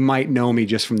might know me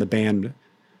just from the band,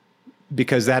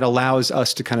 because that allows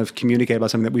us to kind of communicate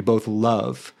about something that we both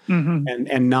love,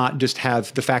 and not just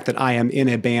have the fact that I am in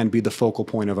a band be the focal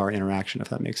point of our interaction, if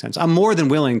that makes sense. I'm more than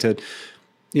willing to,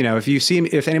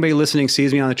 if anybody listening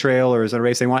sees me on the trail or is at a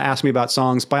race, they want to ask me about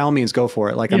songs, by all means, go for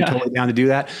it. Like I'm totally down to do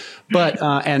that. But,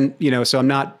 so I'm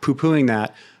not poo-pooing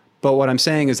that. But what I'm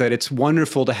saying is that it's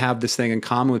wonderful to have this thing in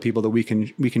common with people that we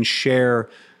can share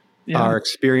our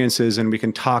experiences, and we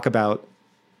can talk about,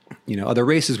 other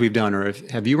races we've done, or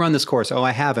have you run this course? Oh,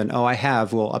 I haven't. Oh, I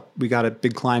have. Well, we got a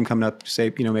big climb coming up.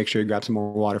 Say, make sure you grab some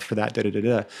more water for that.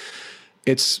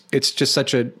 It's just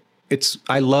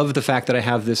I love the fact that I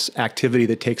have this activity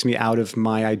that takes me out of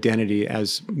my identity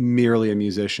as merely a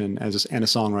musician and a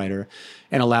songwriter,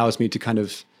 and allows me to kind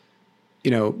of,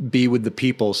 be with the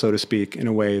people, so to speak, in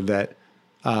a way that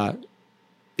I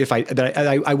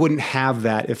wouldn't have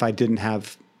that if I didn't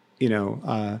have,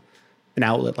 an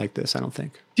outlet like this, I don't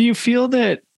think. Do you feel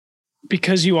that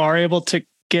because you are able to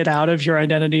get out of your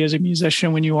identity as a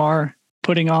musician when you are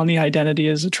putting on the identity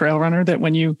as a trail runner, that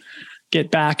when you get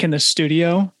back in the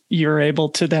studio, you're able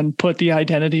to then put the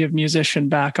identity of musician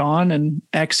back on and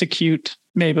execute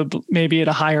maybe at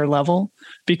a higher level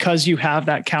because you have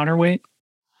that counterweight?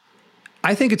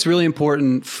 I think it's really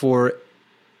important for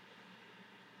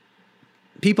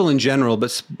people in general,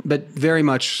 but very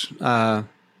much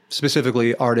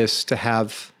specifically artists, to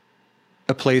have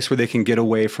a place where they can get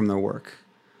away from their work.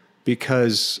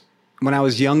 Because when I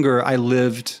was younger, I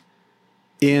lived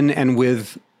in and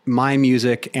with my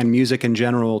music and music in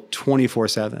general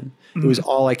 24/7. It was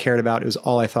all I cared about. It was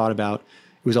all I thought about.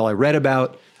 It was all I read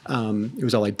about. It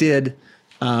was all I did.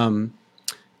 And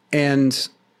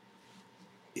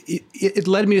it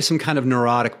led me to some kind of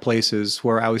neurotic places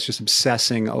where I was just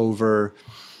obsessing over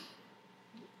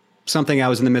something I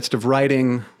was in the midst of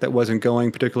writing that wasn't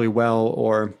going particularly well,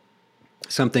 or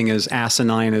something as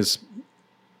asinine as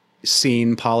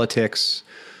scene politics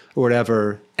or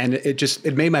whatever. And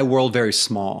it made my world very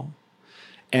small.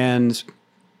 And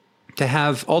to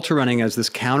have ultra running as this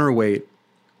counterweight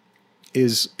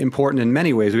is important in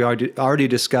many ways. We already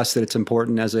discussed that it's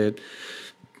important as a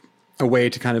way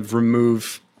to kind of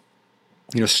remove,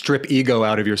 strip ego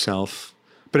out of yourself.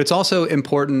 But it's also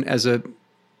important as a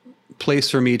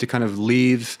place for me to kind of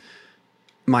leave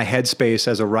my headspace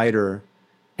as a writer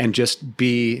and just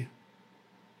be,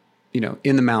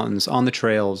 in the mountains, on the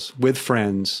trails, with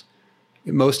friends,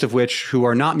 most of which who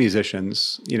are not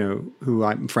musicians, who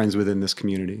I'm friends with in this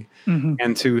community,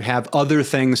 and to have other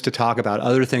things to talk about,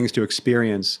 other things to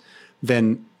experience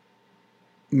than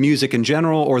music in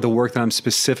general or the work that I'm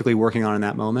specifically working on in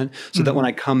that moment. So that when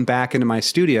I come back into my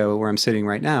studio where I'm sitting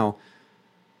right now,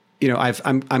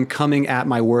 I'm coming at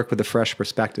my work with a fresh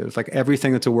perspective. Like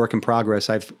everything that's a work in progress,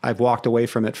 I've walked away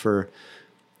from it for,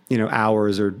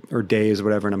 hours or days or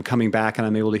whatever. And I'm coming back and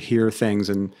I'm able to hear things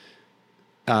and,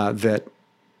 that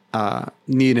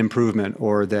need improvement,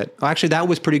 or that actually that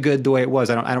was pretty good the way it was.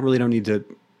 I don't need to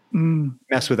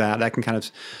mess with that. That can kind of,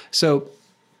 so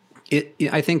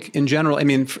I think in general,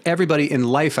 everybody in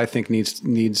life, I think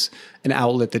needs an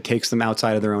outlet that takes them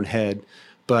outside of their own head.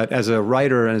 But as a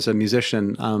writer and as a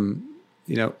musician,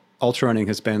 ultra running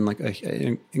has been like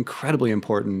an incredibly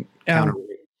important counterweight.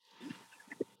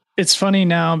 It's funny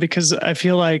now because I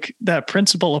feel like that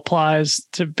principle applies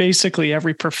to basically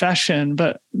every profession,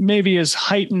 but maybe is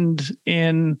heightened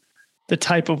in the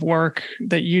type of work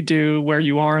that you do where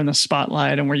you are in the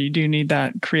spotlight and where you do need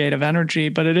that creative energy.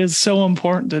 But it is so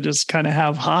important to just kind of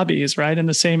have hobbies, right? And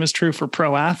the same is true for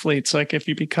pro athletes. Like if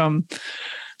you become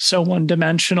so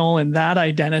one-dimensional in that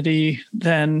identity,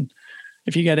 then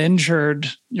if you get injured,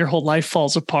 your whole life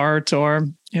falls apart, or,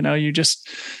 you just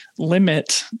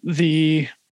limit the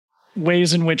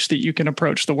ways in which that you can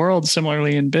approach the world.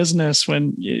 Similarly in business,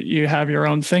 when you have your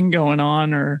own thing going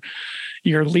on, or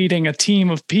you're leading a team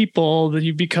of people, that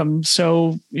you become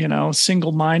so,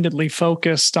 single-mindedly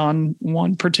focused on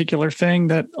one particular thing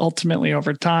that ultimately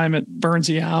over time it burns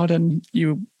you out and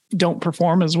you don't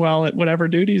perform as well at whatever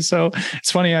duties. So it's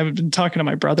funny, I've been talking to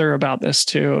my brother about this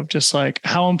too, of just like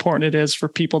how important it is for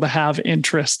people to have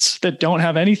interests that don't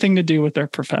have anything to do with their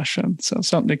profession. So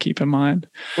something to keep in mind.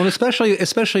 Well,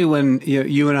 especially when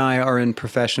you and I are in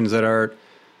professions that are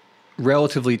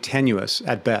relatively tenuous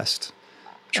at best.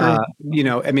 True.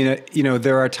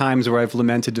 There are times where I've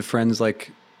lamented to friends,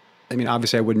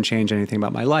 obviously I wouldn't change anything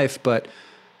about my life, but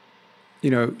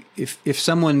if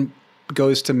someone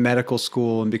goes to medical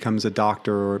school and becomes a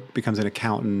doctor or becomes an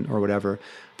accountant or whatever,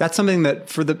 that's something that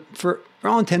for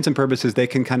all intents and purposes, they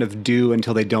can kind of do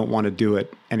until they don't want to do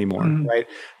it anymore. Right.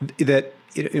 That,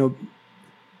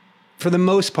 for the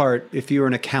most part, if you're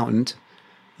an accountant,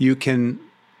 you can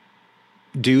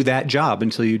do that job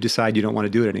until you decide you don't want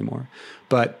to do it anymore.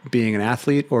 But being an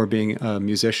athlete or being a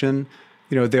musician,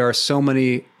 there are so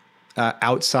many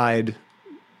outside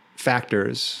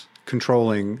factors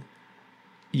controlling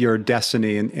your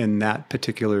destiny in that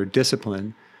particular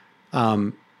discipline,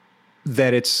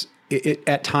 that it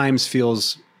at times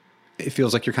feels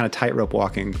like you're kind of tightrope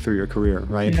walking through your career,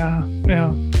 right? Yeah.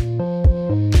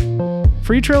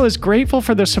 Freetrail is grateful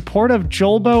for the support of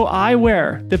Jolbo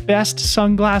Eyewear, the best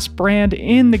sunglass brand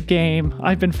in the game.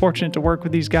 I've been fortunate to work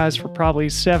with these guys for probably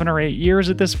 7 or 8 years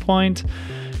at this point.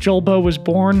 Jolbo was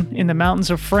born in the mountains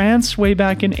of France way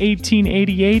back in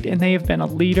 1888, and they have been a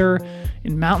leader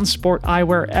in mountain sport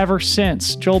eyewear ever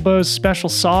since. Jolbo's special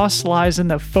sauce lies in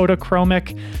the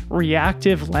photochromic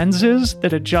reactive lenses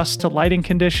that adjust to lighting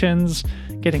conditions,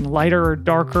 getting lighter or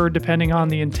darker depending on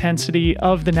the intensity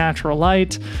of the natural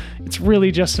light. It's really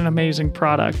just an amazing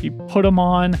product. You put them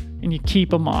on and you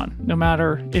keep them on, no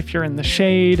matter if you're in the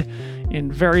shade,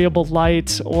 in variable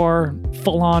light, or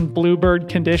full-on bluebird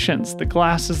conditions. The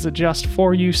glasses adjust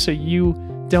for you so you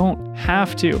don't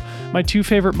have to. My 2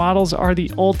 favorite models are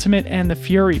the Ultimate and the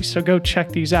Fury, so go check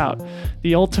these out.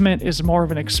 The Ultimate is more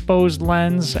of an exposed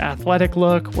lens, athletic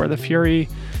look, where the Fury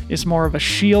is more of a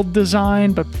shield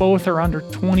design, but both are under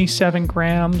 27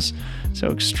 grams, so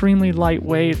extremely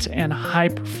lightweight and high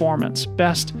performance.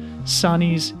 Best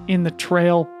sunnies in the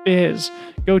trail biz.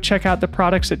 Go check out the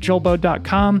products at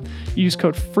jolbo.com. Use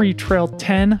code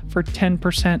FREETRAIL10 for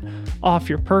 10% off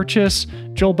your purchase.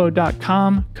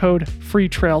 Jolbo.com, code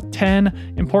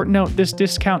FREETRAIL10. Important note, this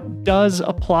discount does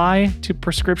apply to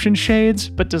prescription shades,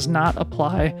 but does not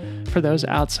apply for those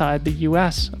outside the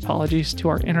US. Apologies to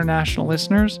our international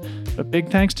listeners, but big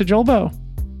thanks to Jolbo.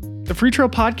 The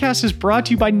Freetrail Podcast is brought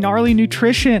to you by Gnarly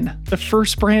Nutrition, the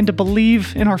first brand to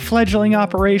believe in our fledgling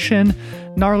operation.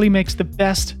 Gnarly makes the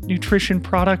best nutrition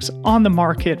products on the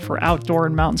market for outdoor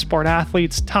and mountain sport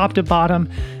athletes, top to bottom.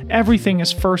 Everything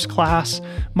is first class,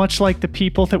 much like the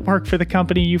people that work for the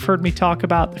company. You've heard me talk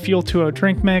about the Fuel 2.0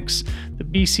 drink mix, the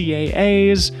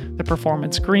BCAAs, the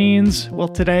performance greens. Well,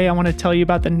 today I want to tell you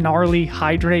about the Gnarly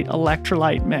Hydrate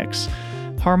Electrolyte Mix.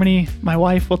 Harmony, my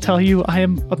wife, will tell you I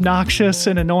am obnoxious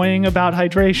and annoying about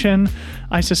hydration.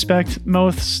 I suspect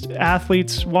most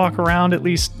athletes walk around at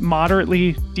least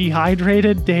moderately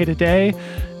dehydrated day to day,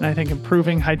 and I think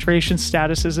improving hydration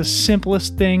status is the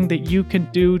simplest thing that you can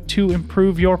do to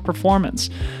improve your performance.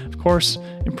 Of course,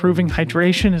 improving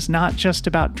hydration is not just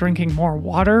about drinking more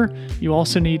water. You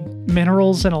also need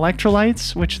minerals and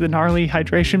electrolytes, which the Gnarly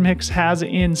Hydration Mix has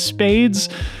in spades.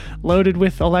 Loaded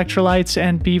with electrolytes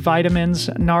and B vitamins,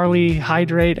 Gnarly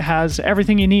Hydrate has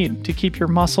everything you need to keep your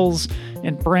muscles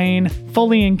and brain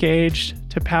fully engaged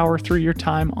to power through your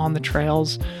time on the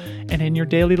trails and in your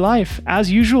daily life. As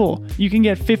usual, you can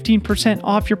get 15%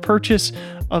 off your purchase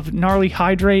of Gnarly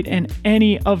Hydrate and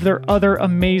any of their other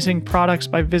amazing products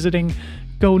by visiting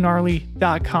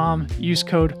gonarly.com. Use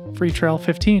code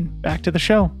FREETRAIL15. Back to the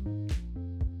show.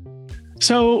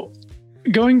 So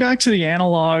going back to the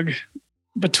analog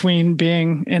between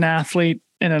being an athlete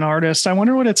and an artist, I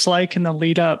wonder what it's like in the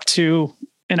lead up to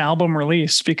an album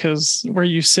release, because where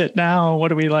you sit now,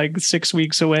 what are we, like 6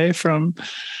 weeks away from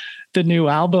the new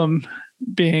album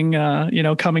being,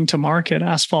 coming to market,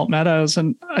 Asphalt Meadows.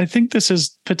 And I think this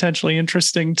is potentially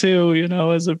interesting too,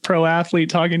 as a pro athlete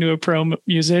talking to a pro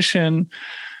musician.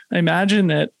 I imagine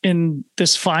that in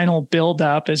this final build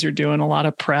up, as you're doing a lot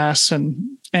of press and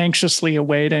anxiously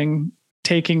awaiting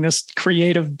taking this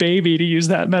creative baby, to use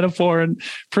that metaphor, and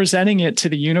presenting it to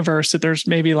the universe, that there's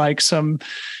maybe like some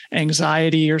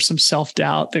anxiety or some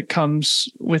self-doubt that comes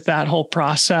with that whole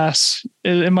process.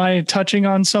 Am I touching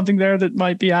on something there that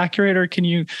might be accurate, or can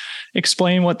you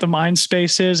explain what the mind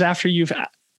space is after you've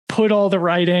put all the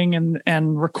writing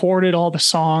and recorded all the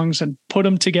songs and put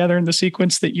them together in the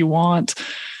sequence that you want?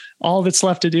 All that's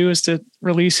left to do is to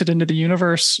release it into the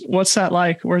universe. What's that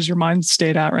like? Where's your mind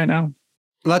state at right now?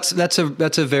 That's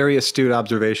a very astute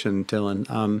observation,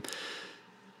 Dylan.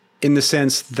 In the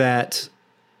sense that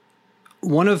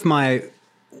one of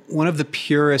the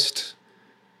purest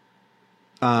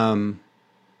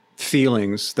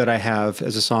feelings that I have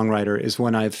as a songwriter is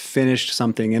when I've finished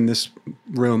something in this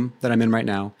room that I'm in right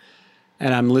now,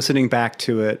 and I'm listening back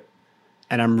to it,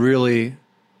 and I'm really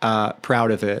proud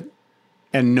of it,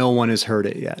 and no one has heard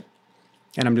it yet.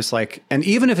 And I'm just like, and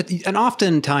and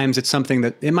oftentimes it's something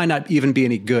that it might not even be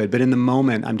any good, but in the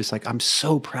moment, I'm just like, I'm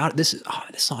so proud. This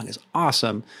song is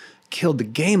awesome. Killed the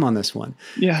game on this one.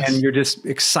 Yes. And you're just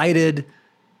excited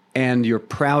and you're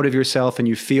proud of yourself and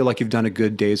you feel like you've done a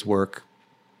good day's work.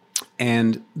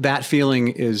 And that feeling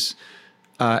is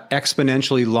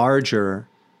exponentially larger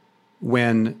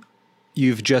when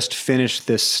you've just finished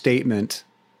this statement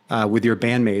with your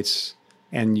bandmates.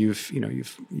 And you've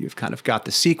kind of got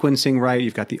the sequencing right.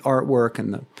 You've got the artwork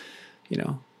and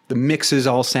the mixes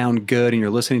all sound good, and you're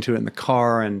listening to it in the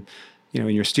car and, in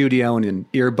your studio and in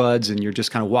earbuds, and you're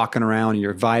just kind of walking around and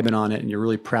you're vibing on it and you're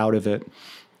really proud of it.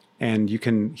 And you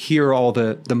can hear all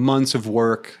the months of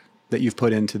work that you've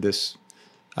put into this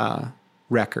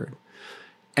record.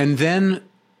 And then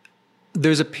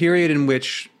there's a period in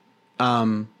which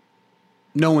no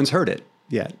one's heard it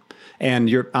yet. And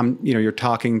you're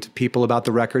talking to people about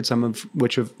the record, some of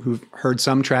which who've heard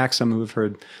some tracks, some who've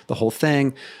heard the whole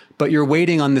thing, but you're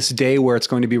waiting on this day where it's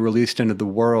going to be released into the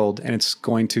world, and it's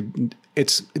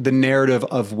the narrative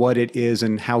of what it is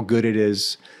and how good it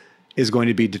is going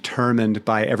to be determined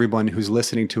by everyone who's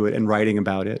listening to it and writing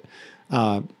about it,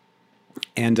 and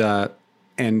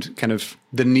kind of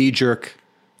the knee-jerk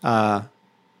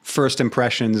first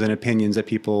impressions and opinions that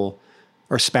people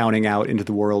are spouting out into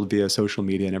the world via social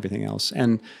media and everything else.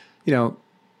 And,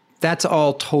 that's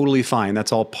all totally fine.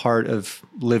 That's all part of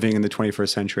living in the 21st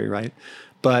century, right?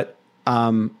 But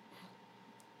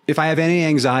if I have any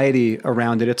anxiety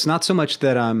around it, it's not so much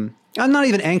that I'm not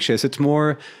even anxious. It's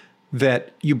more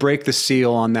that you break the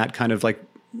seal on that kind of like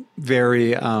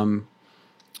very kind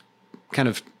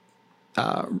of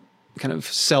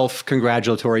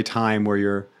self-congratulatory time where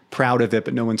you're proud of it,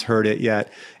 but no one's heard it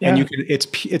yet. Yeah. And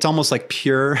it's almost like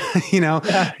pure,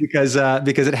 yeah. because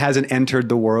it hasn't entered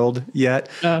the world yet.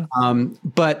 Yeah.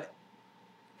 But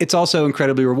it's also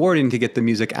incredibly rewarding to get the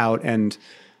music out.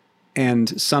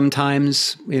 And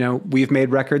sometimes, we've made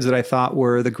records that I thought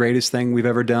were the greatest thing we've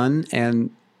ever done, and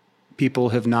people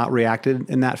have not reacted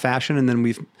in that fashion. And then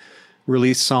we've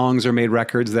released songs or made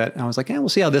records that I was like, we'll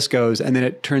see how this goes. And then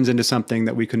it turns into something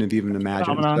that we couldn't have even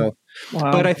imagined. So,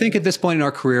 wow. But I think at this point in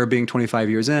our career, being 25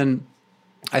 years in,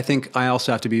 I think I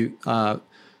also have to be, I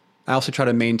also try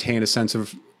to maintain a sense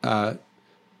of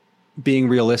being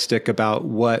realistic about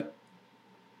what,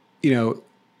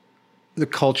 the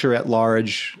culture at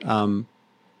large,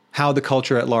 how the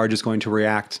culture at large is going to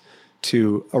react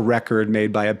to a record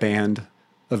made by a band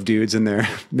of dudes in their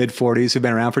mid-40s who've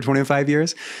been around for 25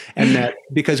 years. And that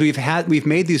because we've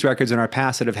made these records in our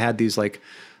past that have had these like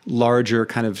larger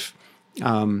kind of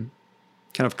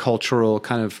cultural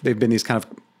they've been these kind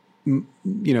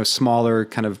of, smaller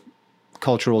kind of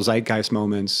cultural zeitgeist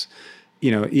moments,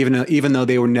 even though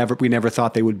we never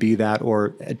thought they would be that,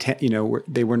 or,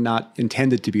 they were not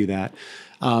intended to be that.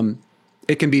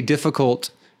 It can be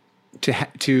difficult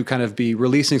to kind of be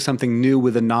releasing something new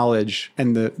with the knowledge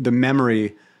and the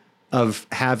memory of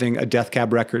having a Death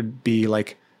Cab record be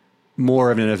like more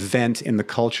of an event in the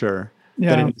culture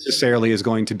than it necessarily is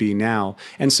going to be now.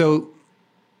 And so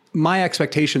my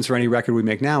expectations for any record we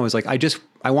make now is like,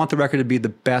 I want the record to be the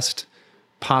best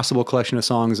possible collection of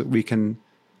songs that we can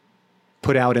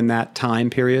put out in that time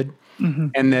period. Mm-hmm.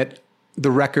 And that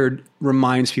the record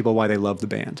reminds people why they love the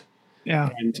band. Yeah.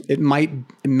 And it might,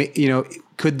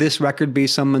 could this record be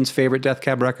someone's favorite Death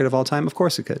Cab record of all time? Of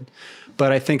course it could.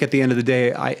 But I think at the end of the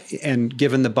day, and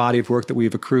given the body of work that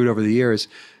we've accrued over the years,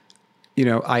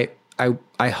 I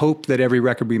I hope that every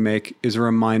record we make is a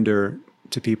reminder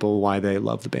to people why they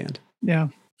love the band. Yeah.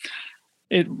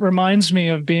 It reminds me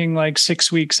of being like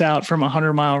 6 weeks out from a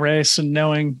 100-mile race and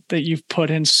knowing that you've put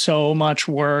in so much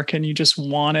work and you just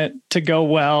want it to go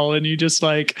well. And you just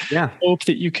like hope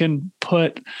that you can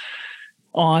put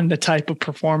on the type of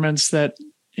performance that,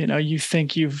 you know, you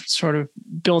think you've sort of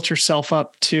built yourself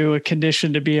up to a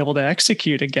condition to be able to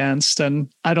execute against. And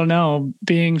I don't know,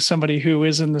 being somebody who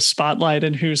is in the spotlight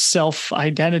and whose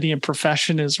self-identity and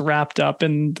profession is wrapped up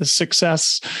in the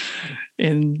success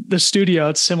in the studio,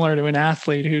 it's similar to an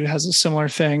athlete who has a similar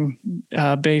thing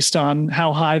based on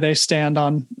how high they stand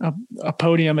on a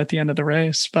podium at the end of the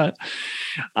race. But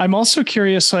I'm also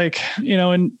curious, like, you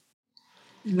know,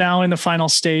 now in the final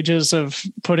stages of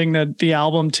putting the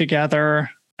album together,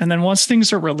 and then once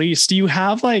things are released, do you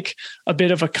have like a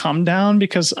bit of a come down?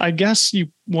 Because I guess you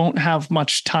won't have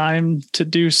much time to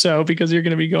do so because you're going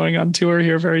to be going on tour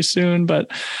here very soon. But,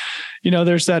 you know,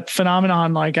 there's that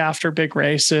phenomenon like after big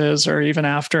races or even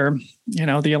after, you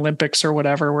know, the Olympics or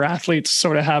whatever, where athletes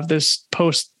sort of have this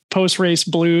post race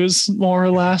blues more or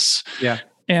less. Yeah.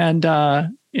 And,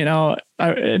 you know,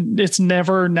 it's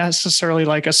never necessarily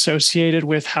like associated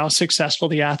with how successful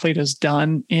the athlete has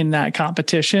done in that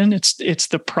competition. It's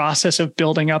the process of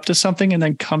building up to something and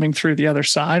then coming through the other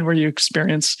side where you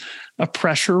experience a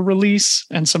pressure release.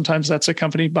 And sometimes that's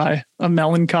accompanied by a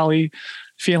melancholy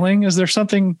feeling. Is there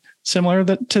something similar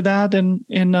to that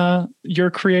in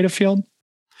your creative field?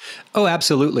 Oh,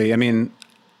 absolutely. I mean,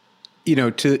 you know,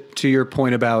 to your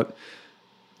point about,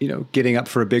 you know, getting up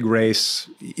for a big race,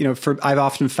 you know, I've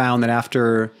often found that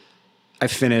after I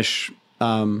finish,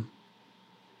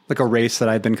 like a race that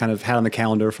I've been kind of had on the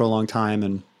calendar for a long time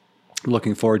and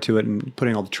looking forward to it and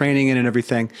putting all the training in and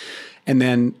everything. And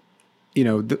then, you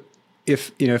know,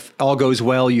 if all goes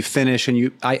well, you finish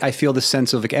and I feel the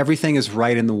sense of like everything is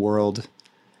right in the world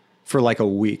for like a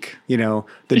week. You know,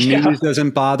 the news doesn't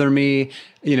bother me.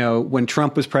 You know, when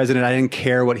Trump was president, I didn't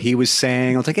care what he was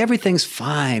saying. I was like, everything's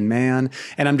fine, man.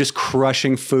 And I'm just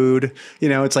crushing food. You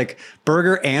know, it's like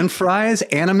burger and fries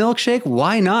and a milkshake.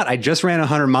 Why not? I just ran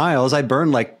 100 miles. I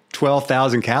burned like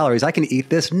 12,000 calories. I can eat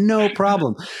this, no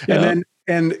problem. Yeah.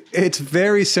 And it's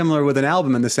very similar with an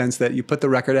album in the sense that you put the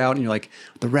record out and you're like,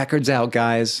 the record's out,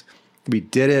 guys. We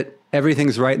did it.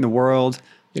 Everything's right in the world.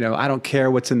 You know, I don't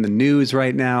care what's in the news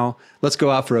right now. Let's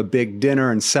go out for a big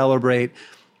dinner and celebrate.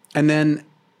 And then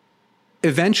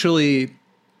eventually,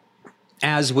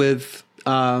 as with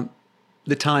the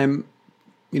time,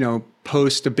 you know,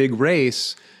 post a big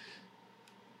race,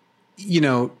 you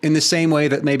know, in the same way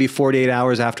that maybe 48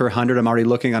 hours after 100, I'm already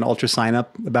looking on Ultra Sign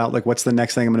Up about like, what's the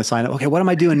next thing I'm going to sign up? Okay, what am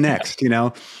I doing next? You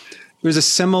know, there's a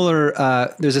similar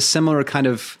kind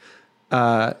of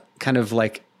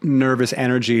like nervous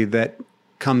energy that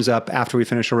comes up after we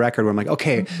finish a record where I'm like,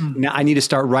 okay, now I need to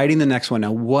start writing the next one.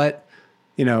 Now what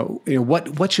worked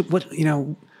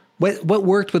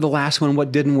with the last one?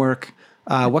 What didn't work?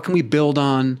 What can we build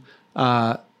on?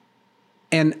 And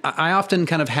I often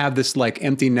kind of have this like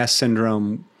empty nest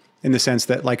syndrome in the sense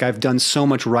that like I've done so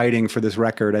much writing for this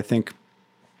record. I think,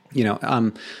 you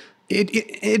know,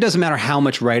 it doesn't matter how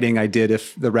much writing I did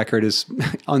if the record is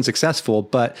unsuccessful,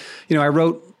 but you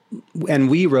know,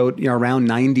 we wrote, you know, around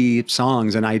 90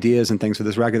 songs and ideas and things for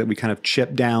this record that we kind of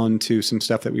chipped down to some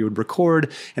stuff that we would record.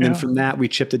 And then from that, we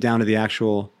chipped it down to the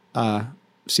actual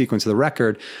sequence of the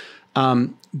record.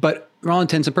 But for all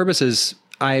intents and purposes,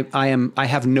 I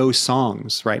have no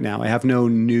songs right now. I have no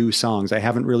new songs. I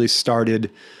haven't really started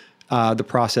the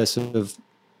process of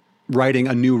writing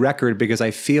a new record because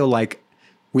I feel like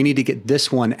we need to get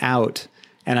this one out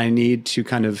and I need to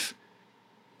kind of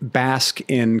bask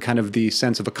in kind of the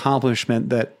sense of accomplishment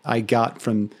that I got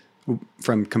from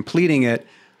completing it.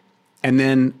 And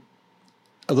then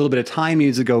a little bit of time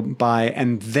needs to go by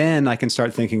and then I can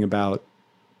start thinking about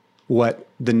what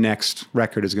the next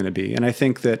record is going to be. And I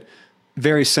think that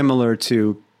very similar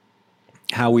to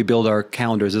how we build our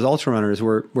calendars as ultra runners,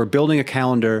 we're building a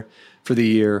calendar for the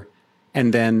year.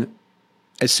 And then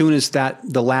as soon as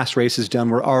the last race is done,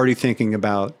 we're already thinking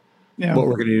about what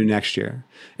we're going to do next year.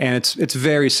 And it's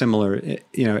very similar,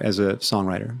 you know, as a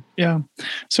songwriter. Yeah.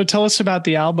 So tell us about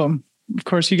the album. Of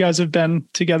course, you guys have been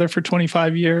together for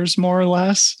 25 years, more or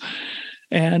less.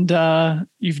 And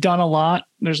you've done a lot.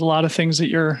 There's a lot of things that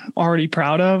you're already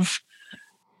proud of.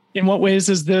 In what ways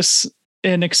is this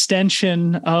an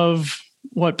extension of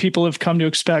what people have come to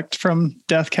expect from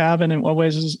Death Cab? And in what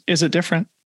ways is it different?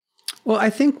 Well, I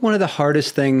think one of the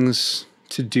hardest things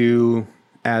to do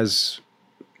as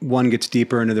one gets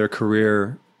deeper into their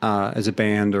career as a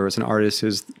band or as an artist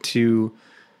is to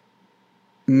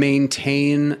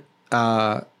maintain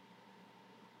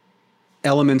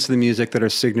elements of the music that are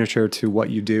signature to what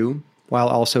you do, while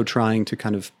also trying to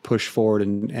kind of push forward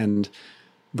and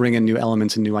bring in new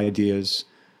elements and new ideas.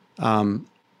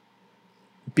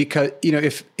 Because,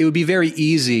 if it would be very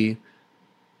easy,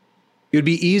 it would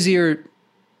be easier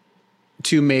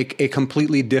to make a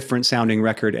completely different sounding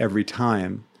record every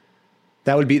time.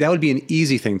 That would be an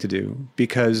easy thing to do,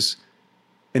 because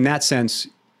in that sense,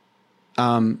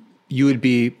 you would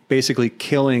be basically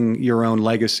killing your own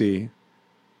legacy.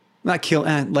 Not kill,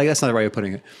 that's not the right way of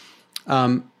putting it.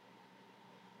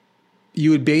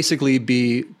 You would basically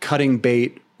be cutting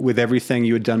bait with everything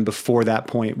you had done before that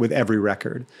point with every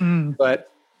record. But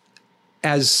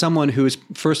as someone who is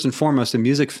first and foremost a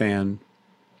music fan,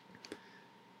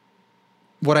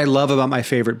 what I love about my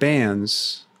favorite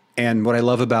bands and what I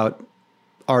love about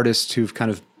artists who've kind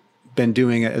of been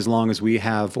doing it as long as we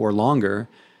have or longer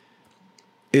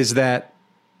is that,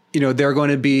 there are going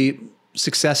to be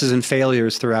successes and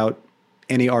failures throughout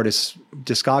any artist's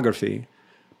discography,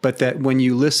 but that when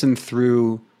you listen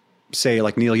through, say,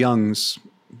 like Neil Young's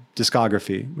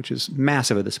discography, which is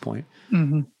massive at this point,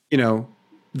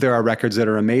 there are records that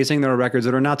are amazing. There are records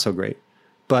that are not so great,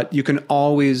 but you can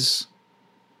always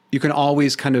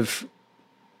kind of,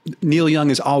 Neil Young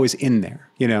is always in there,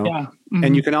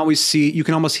 and you can always see, you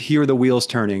can almost hear the wheels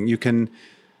turning. You can,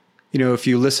 if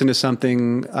you listen to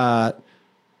something,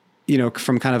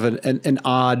 from kind of an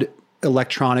odd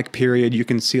electronic period, you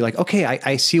can see like, okay,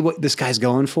 I see what this guy's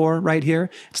going for right here.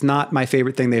 It's not my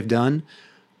favorite thing they've done,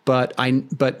 but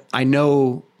I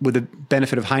know with the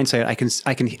benefit of hindsight,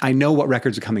 I know what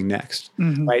records are coming next,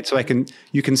 right? So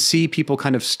you can see people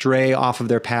kind of stray off of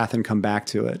their path and come back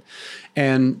to it.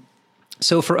 And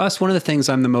so for us, one of the things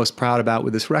I'm the most proud about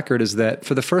with this record is that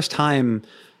for the first time,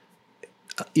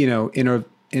 in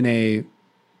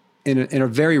a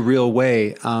very real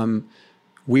way,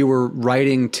 we were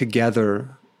writing together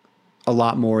a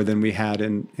lot more than we had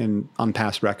on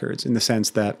past records, in the sense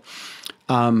that,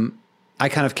 I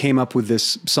kind of came up with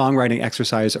this songwriting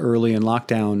exercise early in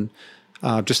lockdown,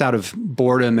 just out of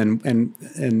boredom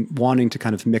and wanting to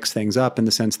kind of mix things up, in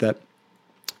the sense that,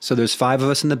 so there's 5 of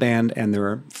us in the band and there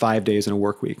are 5 days in a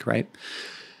work week, right?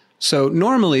 So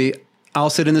normally I'll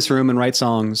sit in this room and write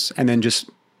songs and then just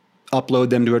upload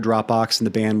them to a Dropbox, and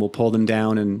the band will pull them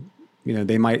down, and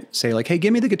they might say like, hey,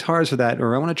 give me the guitars for that,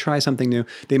 or I want to try something new.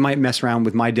 They might mess around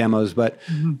with my demos, but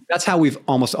that's how we've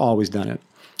almost always done it.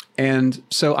 And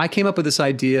so I came up with this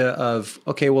idea of,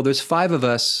 okay, well, there's 5 of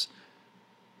us.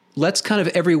 Let's kind of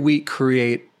every week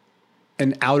create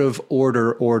an out of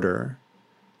order.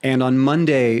 And on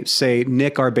Monday, say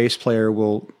Nick, our bass player,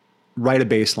 will write a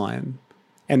bass line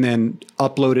and then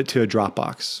upload it to a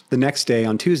Dropbox. The next day,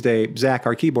 on Tuesday, Zach,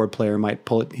 our keyboard player, might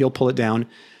he'll pull it down.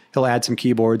 He'll add some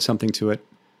keyboard, something to it,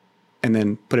 and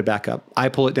then put it back up. I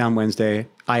pull it down Wednesday.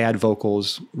 I add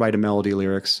vocals, write a melody,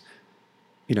 lyrics,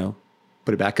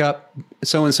 put it back up,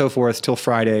 so on and so forth till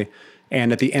Friday.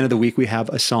 And at the end of the week, we have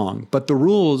a song. But the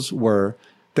rules were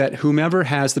that whomever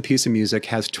has the piece of music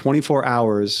has 24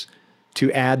 hours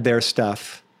to add their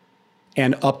stuff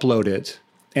and upload it.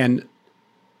 And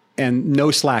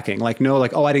no slacking,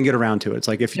 oh, I didn't get around to it. It's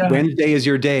like, if Wednesday is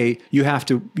your day, you have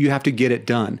to get it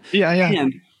done. Yeah.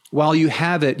 And while you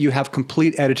have it, you have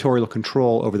complete editorial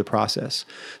control over the process.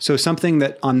 So something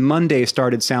that on Monday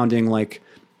started sounding like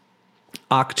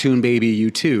Octoon Baby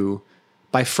U2,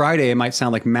 by Friday it might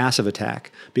sound like Massive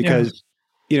Attack, because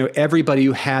everybody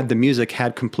who had the music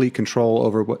had complete control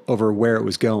over where it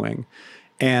was going.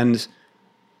 And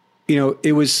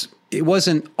it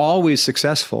wasn't always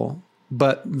successful,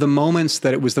 but the moments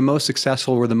that it was the most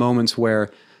successful were the moments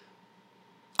where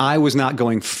I was not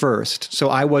going first. So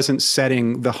I wasn't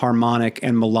setting the harmonic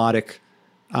and melodic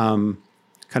kind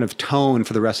of tone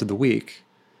for the rest of the week,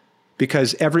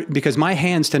 because my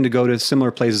hands tend to go to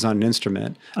similar places on an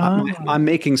instrument. I'm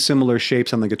making similar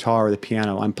shapes on the guitar or the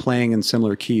piano. I'm playing in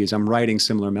similar keys. I'm writing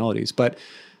similar melodies. But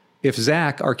if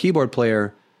Zach, our keyboard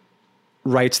player,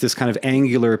 writes this kind of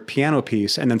angular piano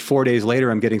piece, and then 4 days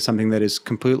later I'm getting something that is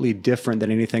completely different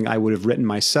than anything I would have written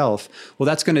myself, well,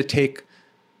 that's going to take,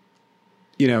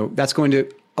 that's going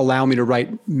to allow me to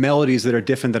write melodies that are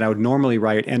different than I would normally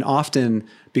write. And often,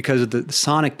 because of the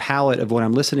sonic palette of what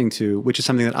I'm listening to, which is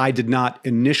something that I did not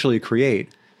initially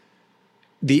create,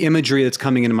 the imagery that's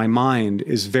coming into my mind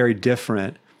is very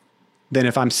different than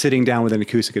if I'm sitting down with an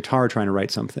acoustic guitar trying to write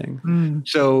something.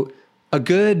 So a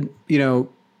good,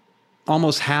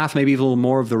 almost half, maybe even a little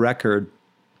more of the record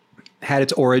had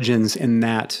its origins in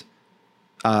that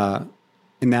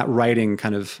writing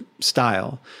kind of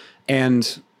style.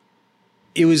 And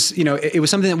it was, it was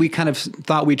something that we kind of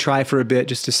thought we'd try for a bit,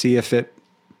 just to see if it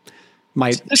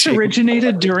might. This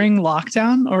originated during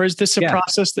lockdown, or is this a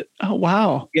process that? Oh,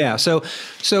 wow. Yeah. So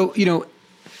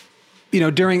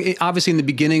during, obviously in the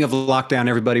beginning of lockdown,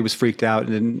 everybody was freaked out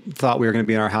and thought we were going to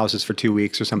be in our houses for 2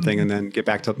 weeks or something, and then get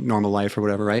back to normal life or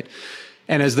whatever, right?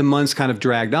 And as the months kind of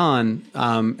dragged on,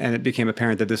 and it became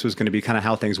apparent that this was going to be kind of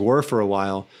how things were for a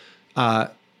while,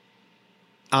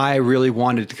 I really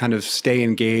wanted to kind of stay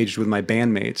engaged with my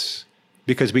bandmates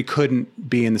because we couldn't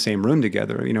be in the same room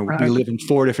together. We live in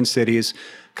 4 different cities.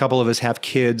 A couple of us have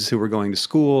kids who were going to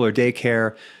school or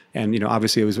daycare. And,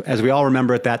 obviously it was, as we all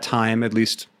remember at that time, at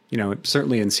least,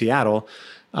 certainly in Seattle,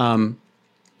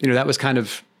 that was kind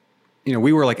of,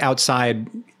 we were like outside,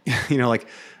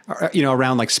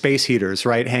 around like space heaters,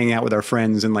 right? Hanging out with our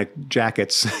friends in like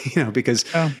jackets, because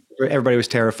everybody was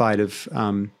terrified of,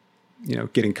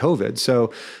 getting COVID.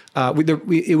 So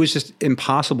it was just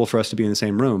impossible for us to be in the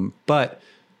same room. But,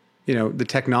 the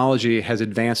technology has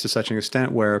advanced to such an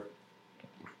extent where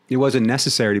it wasn't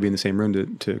necessary to be in the same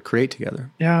room to create together.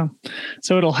 Yeah.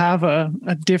 So it'll have a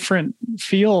different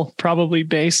feel probably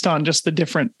based on just the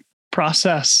different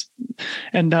process.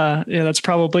 And that's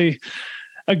probably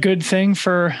a good thing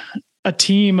for a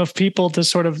team of people to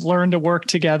sort of learn to work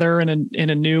together in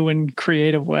a new and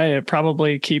creative way. It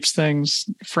probably keeps things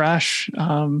fresh,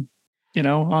 on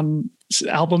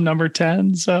album number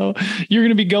 10. So you're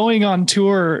going to be going on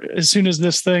tour as soon as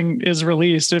this thing is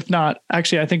released. If not,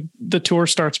 actually, I think the tour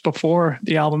starts before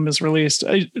the album is released.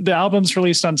 The album's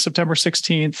released on September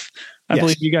 16th. I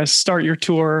believe you guys start your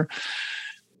tour,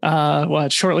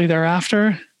 shortly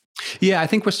thereafter? Yeah, I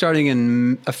think we're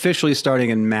officially starting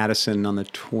in Madison on the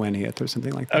 20th or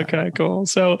something like that. Okay, cool.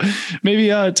 So maybe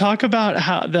talk about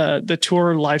how the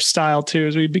tour lifestyle too,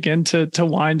 as we begin to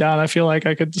wind down. I feel like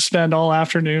I could spend all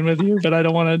afternoon with you, but I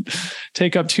don't want to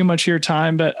take up too much of your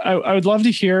time. But I would love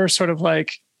to hear sort of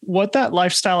like what that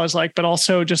lifestyle is like, but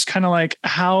also just kind of like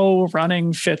how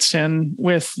running fits in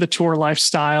with the tour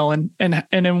lifestyle and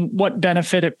in what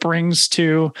benefit it brings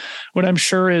to what I'm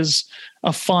sure is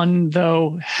a fun,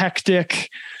 though hectic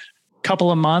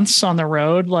couple of months on the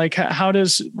road. Like, how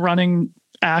does running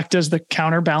act as the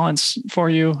counterbalance for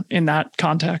you in that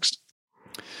context?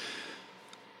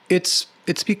 It's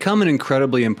become an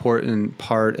incredibly important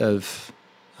part of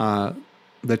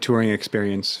the touring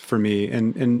experience for me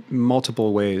in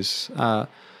multiple ways.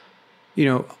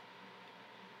 In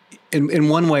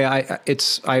one way,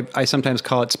 I sometimes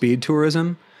call it speed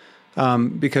tourism.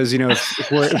 Because,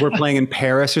 if we're playing in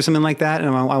Paris or something like that, and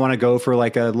I want to go for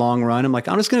like a long run,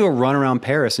 I'm just going to go run around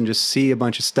Paris and just see a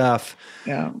bunch of stuff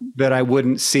that I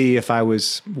wouldn't see if I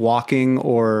was walking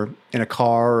or in a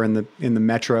car or in the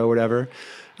metro or whatever.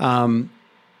 And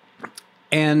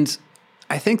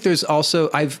I think there's also,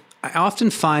 I often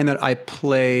find that I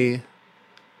play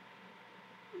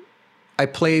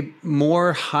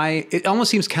more high, it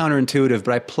almost seems counterintuitive,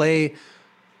 but I play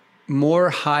more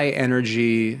high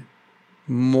energy,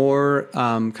 more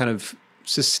kind of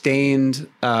sustained.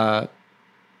 My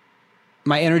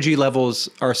energy levels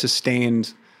are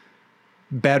sustained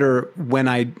better when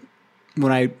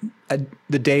the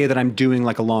day that I'm doing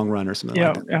like a long run or something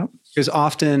like that. Yeah. Because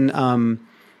often,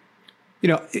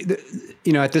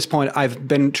 at this point, I've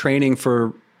been training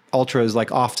for ultras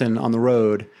like often on the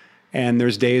road. And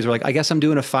there's days where like, I guess I'm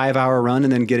doing a 5-hour run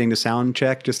and then getting to sound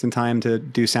check just in time to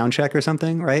do sound check or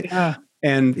something. Right. Yeah.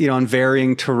 And, on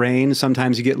varying terrain,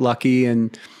 sometimes you get lucky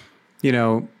and,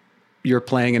 you're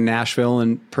playing in Nashville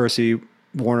and Percy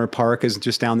Warner Park is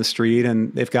just down the street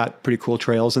and they've got pretty cool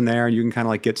trails in there and you can kind of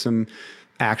like get some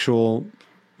actual,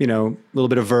 little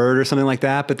bit of vert or something like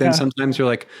that. But then sometimes you're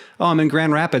like, oh, I'm in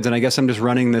Grand Rapids and I guess I'm just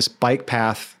running this bike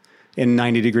path in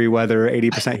 90-degree weather,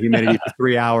 80% humidity for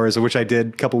 3 hours, which I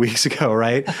did a couple weeks ago.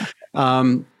 Right.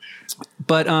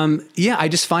 But I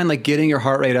just find like getting your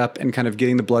heart rate up and kind of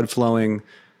getting the blood flowing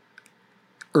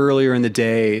earlier in the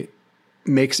day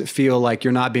makes it feel like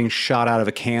you're not being shot out of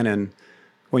a cannon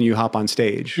when you hop on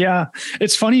stage. Yeah.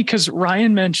 It's funny because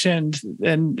Ryan mentioned,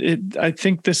 and I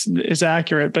think this is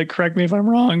accurate, but correct me if I'm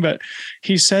wrong, but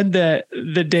he said that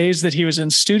the days that he was in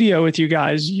studio with you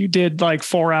guys, you did like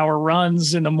 4-hour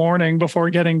runs in the morning before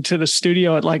getting to the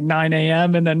studio at like 9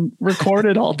 a.m. and then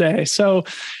recorded all day. So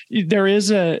there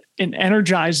is an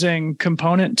energizing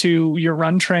component to your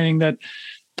run training that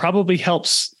probably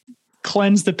helps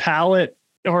cleanse the palate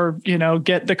or,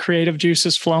 get the creative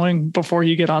juices flowing before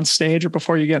you get on stage or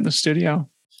before you get in the studio.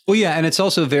 Well, yeah. And it's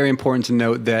also very important to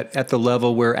note that at the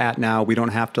level we're at now, we don't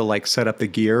have to like set up the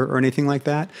gear or anything like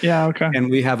that. Yeah. Okay.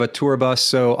 And we have a tour bus.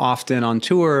 So often on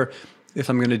tour, if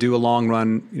I'm going to do a long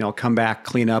run, I'll come back,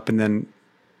 clean up, and then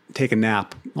take a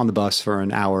nap on the bus for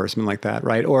an hour or something like that.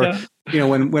 Right. Or,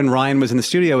 when Ryan was in the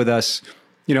studio with us,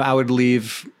 I would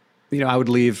leave, I would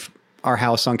leave our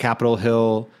house on Capitol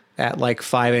Hill at like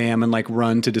 5 a.m. and like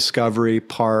run to Discovery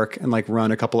Park and like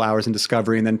run a couple hours in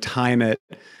Discovery and then time it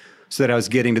so that I was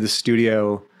getting to the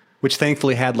studio, which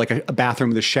thankfully had like a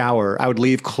bathroom with a shower. I would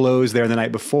leave clothes there the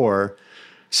night before.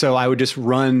 So I would just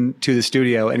run to the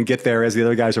studio and get there as the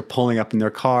other guys are pulling up in their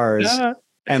cars. Yeah.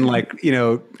 And like,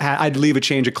 I'd leave a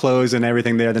change of clothes and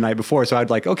everything there the night before. So I'd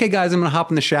like, okay, guys, I'm going to hop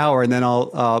in the shower and then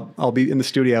I'll be in the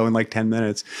studio in like 10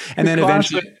 minutes. And then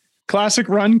eventually classic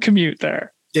run commute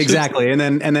there. Exactly. And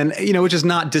then, which is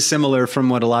not dissimilar from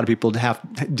what a lot of people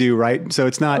do. Right. So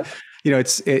it's not,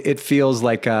 it feels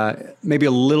like maybe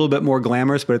a little bit more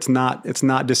glamorous, but it's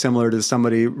not dissimilar to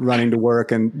somebody running to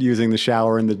work and using the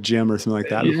shower in the gym or something like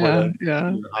that.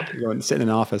 Going and sitting in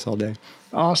an office all day.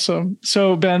 Awesome.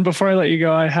 So Ben, before I let you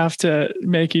go, I have to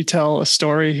make you tell a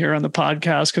story here on the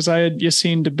podcast because I had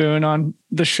Yassine Daboon on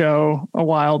the show a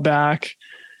while back,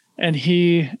 and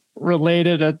he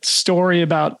related a story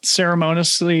about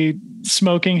ceremoniously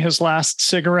smoking his last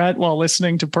cigarette while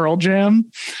listening to Pearl Jam.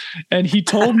 And he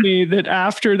told me that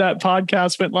after that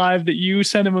podcast went live, that you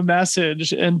sent him a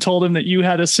message and told him that you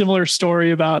had a similar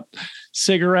story about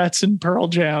cigarettes and Pearl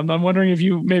Jam. I'm wondering if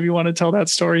you maybe want to tell that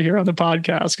story here on the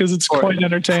podcast because it's quite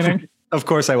entertaining. Of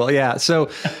course I will. Yeah. So,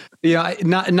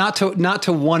 not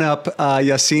to one up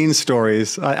Yassine's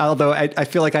stories, although I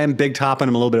feel like I am big top on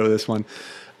him a little bit with this one.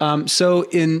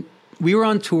 We were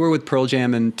on tour with Pearl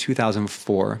Jam in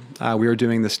 2004. We were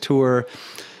doing this tour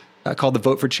called the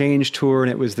Vote for Change tour.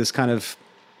 And it was this kind of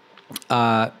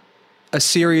a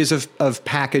series of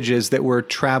packages that were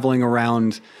traveling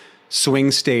around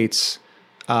swing states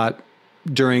around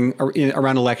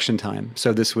election time.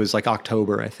 So this was like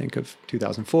October, I think, of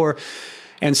 2004.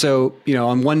 And so,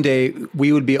 on one day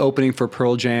we would be opening for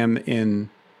Pearl Jam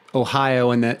in Ohio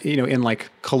and then, in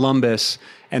like Columbus,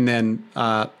 and then,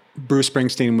 Bruce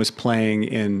Springsteen was playing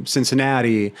in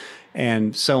Cincinnati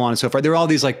and so on and so forth. There were all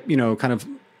these like, kind of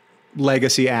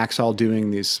legacy acts all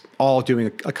doing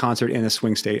a concert in a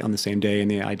swing state on the same day. And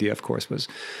the idea, of course, was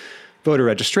voter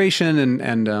registration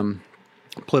and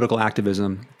political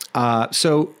activism.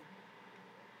 So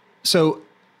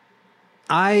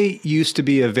I used to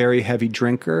be a very heavy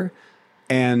drinker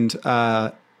and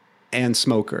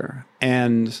smoker.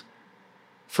 And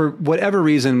for whatever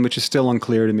reason, which is still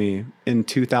unclear to me, in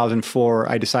 2004,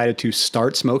 I decided to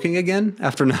start smoking again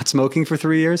after not smoking for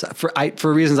 3 years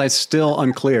for reasons I still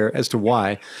unclear as to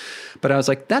why. But I was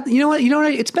like, you know what?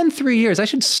 It's been 3 years. I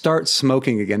should start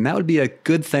smoking again. That would be a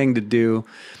good thing to do.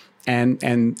 And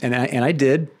I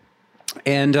did.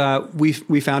 And we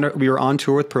were on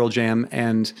tour with Pearl Jam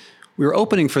and we were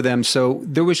opening for them. So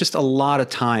there was just a lot of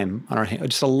time on our hands,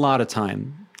 just a lot of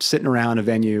time sitting around a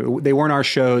venue. They weren't our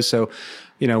shows. So,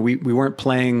 we weren't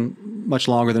playing much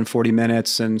longer than 40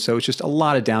 minutes. And so it's just a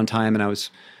lot of downtime. And I was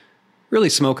really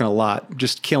smoking a lot,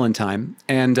 just killing time.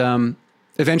 And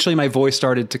eventually my voice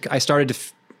started to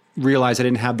realize I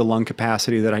didn't have the lung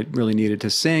capacity that I really needed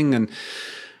to sing, and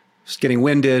was getting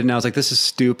winded. And I was like, this is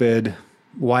stupid.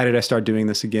 Why did I start doing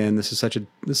this again? This is such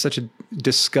a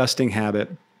disgusting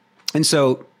habit. And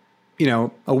so,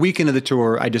 a week into the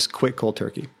tour, I just quit cold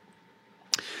turkey.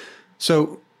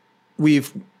 So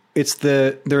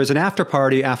there is an after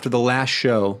party after the last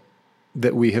show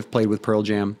that we have played with Pearl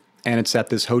Jam, and it's at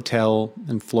this hotel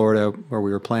in Florida where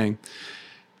we were playing.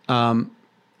 And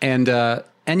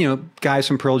guys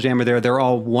from Pearl Jam are there. They're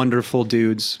all wonderful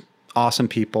dudes, awesome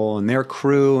people, and their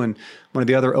crew and one of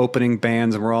the other opening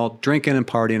bands, and we're all drinking and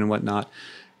partying and whatnot.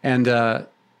 And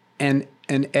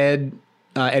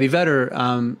Eddie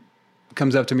Vedder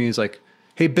comes up to me. He's like,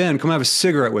 "Hey Ben, come have a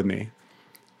cigarette with me."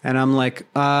 And I'm like,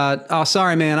 "Oh,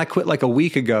 sorry, man. I quit like a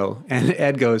week ago." And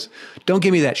Ed goes, "Don't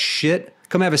give me that shit.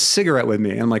 Come have a cigarette with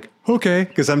me." And I'm like, "Okay,"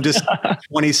 because I'm just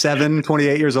 27,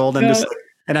 28 years old. I'm just.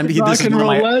 And this is one of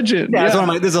my legend. Yeah, this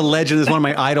is a legend. This is one of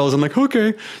my idols. I'm like,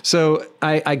 okay. So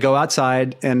I go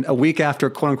outside, and a week after,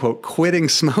 quote unquote, quitting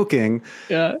smoking,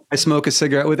 I smoke a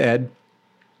cigarette with Ed.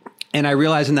 And I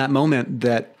realized in that moment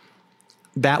that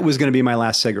was going to be my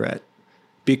last cigarette,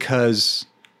 because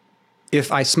if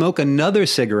I smoke another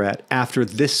cigarette after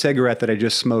this cigarette that I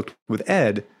just smoked with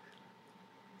Ed,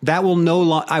 I will no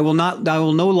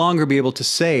longer be able to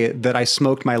say that I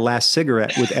smoked my last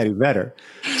cigarette with Eddie Vedder.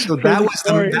 So that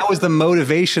was the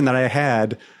motivation that I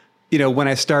had, when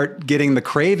I start getting the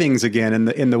cravings again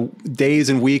in the days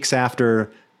and weeks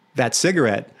after that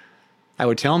cigarette. I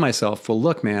would tell myself, well,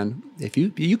 look, man, if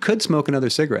you could smoke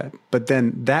another cigarette, but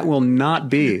then that will not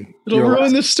be. It'll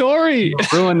ruin the story.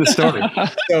 Ruin the story.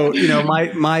 So,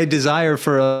 my desire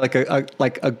for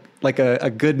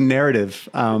a good narrative,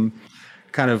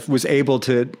 kind of was able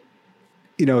to,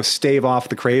 stave off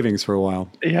the cravings for a while.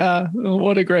 Yeah,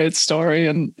 what a great story.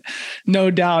 And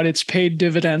no doubt it's paid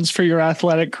dividends for your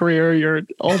athletic career, your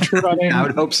ultra running I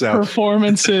would hope so.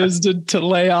 performances to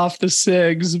lay off the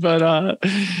cigs. But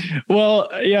well,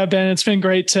 yeah, Ben, it's been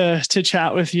great to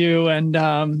chat with you. And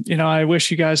I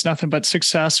wish you guys nothing but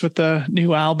success with the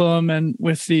new album and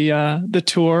with the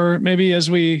tour. Maybe as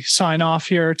we sign off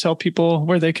here, tell people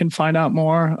where they can find out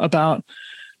more about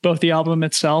both the album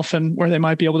itself and where they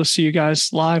might be able to see you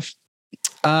guys live.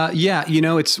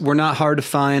 We're not hard to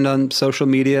find on social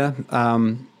media.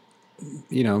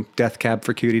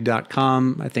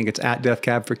 deathcabforcutie.com. I think it's at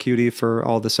deathcabforcutie for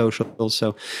all the socials.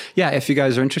 So yeah, if you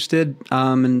guys are interested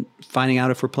in finding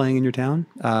out if we're playing in your town,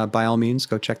 by all means,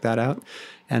 go check that out.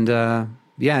 And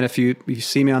and if you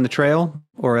see me on the trail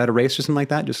or at a race or something like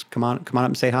that, just come on up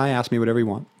and say hi, ask me whatever you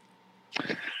want.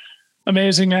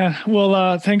 Amazing, man.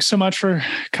 Well, thanks so much for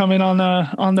coming on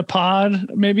the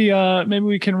pod. Maybe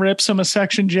we can rip some of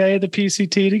Section J, the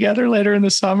PCT, together later in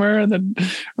the summer. And then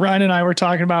Ryan and I were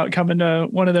talking about coming to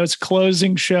one of those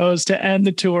closing shows to end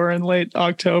the tour in late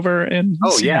October in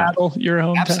Seattle, your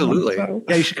hometown. Absolutely. So.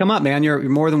 Yeah, you should come up, man. You're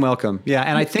more than welcome. Yeah,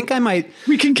 and I think I might.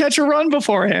 We can catch a run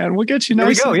beforehand. We'll get you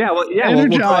nice. There we go. Yeah,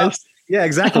 energized. Yeah,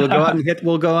 exactly. We'll go out and hit.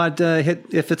 We'll go out hit.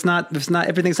 If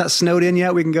everything's not snowed in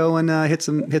yet, we can go and hit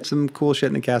some cool shit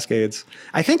in the Cascades.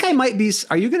 I think I might be.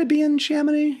 Are you going to be in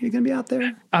Chamonix? Are you going to be out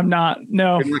there? I'm not.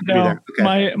 No.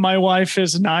 Okay. My wife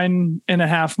is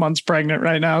 9.5 months pregnant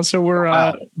right now, so we're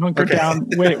hunkered down,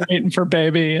 waiting for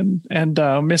baby, and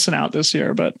missing out this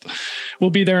year. But we'll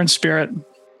be there in spirit.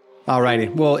 All righty.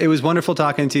 Well, it was wonderful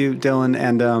talking to you, Dylan,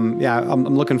 and I'm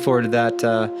looking forward to that.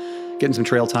 Getting some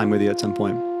trail time with you at some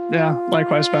point. Yeah,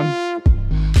 likewise, Ben.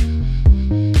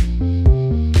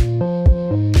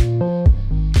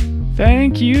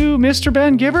 Thank you, Mr.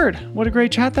 Ben Gibbard. What a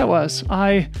great chat that was.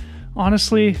 I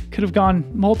honestly could have gone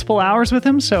multiple hours with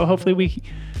him, so hopefully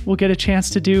we'll get a chance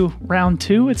to do round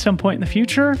 2 at some point in the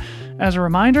future. As a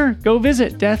reminder, go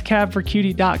visit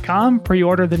deathcabforcutie.com,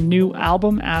 pre-order the new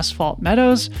album, Asphalt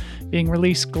Meadows, being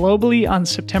released globally on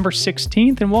September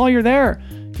 16th. And while you're there,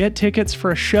 get tickets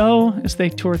for a show as they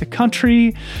tour the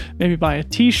country, maybe buy a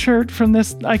t-shirt from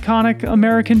this iconic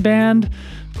American band.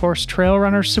 Of course, trail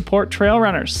runners support trail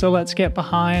runners. So let's get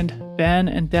behind Ben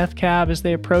and Death Cab as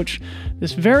they approach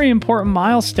this very important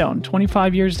milestone,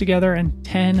 25 years together and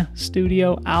 10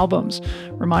 studio albums.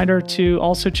 Reminder to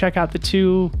also check out the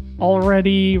 2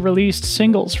 already released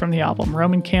singles from the album,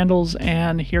 Roman Candles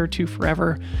and Here to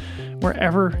Forever,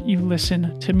 wherever you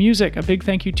listen to music. A big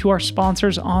thank you to our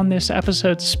sponsors on this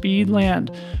episode,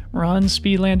 Speedland. Run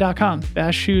speedland.com.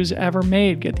 Best shoes ever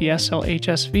made. Get the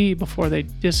SLHSV before they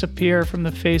disappear from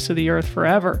the face of the earth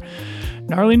forever.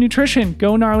 Gnarly Nutrition.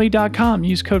 Go gnarly.com.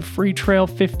 Use code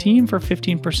FREETRAIL15 for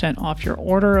 15% off your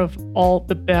order of all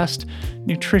the best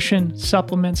nutrition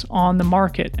supplements on the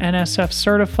market. NSF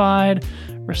certified,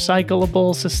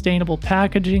 recyclable, sustainable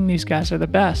packaging. These guys are the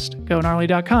best. Go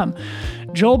gnarly.com.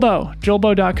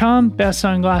 Julbo.com, best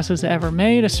sunglasses ever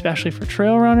made, especially for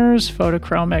trail runners.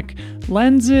 Photochromic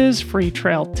lenses, free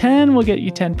trail 10 will get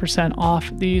you 10% off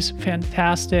these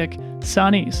fantastic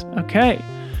sunnies. Okay,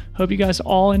 hope you guys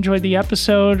all enjoyed the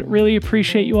episode. Really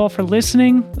appreciate you all for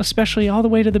listening, especially all the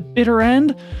way to the bitter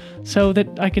end, so that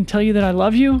I can tell you that I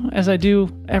love you as I do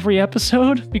every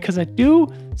episode, because I do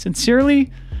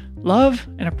sincerely love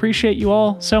and appreciate you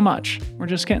all so much. We're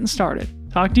just getting started.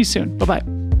 Talk to you soon.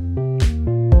 Bye-bye.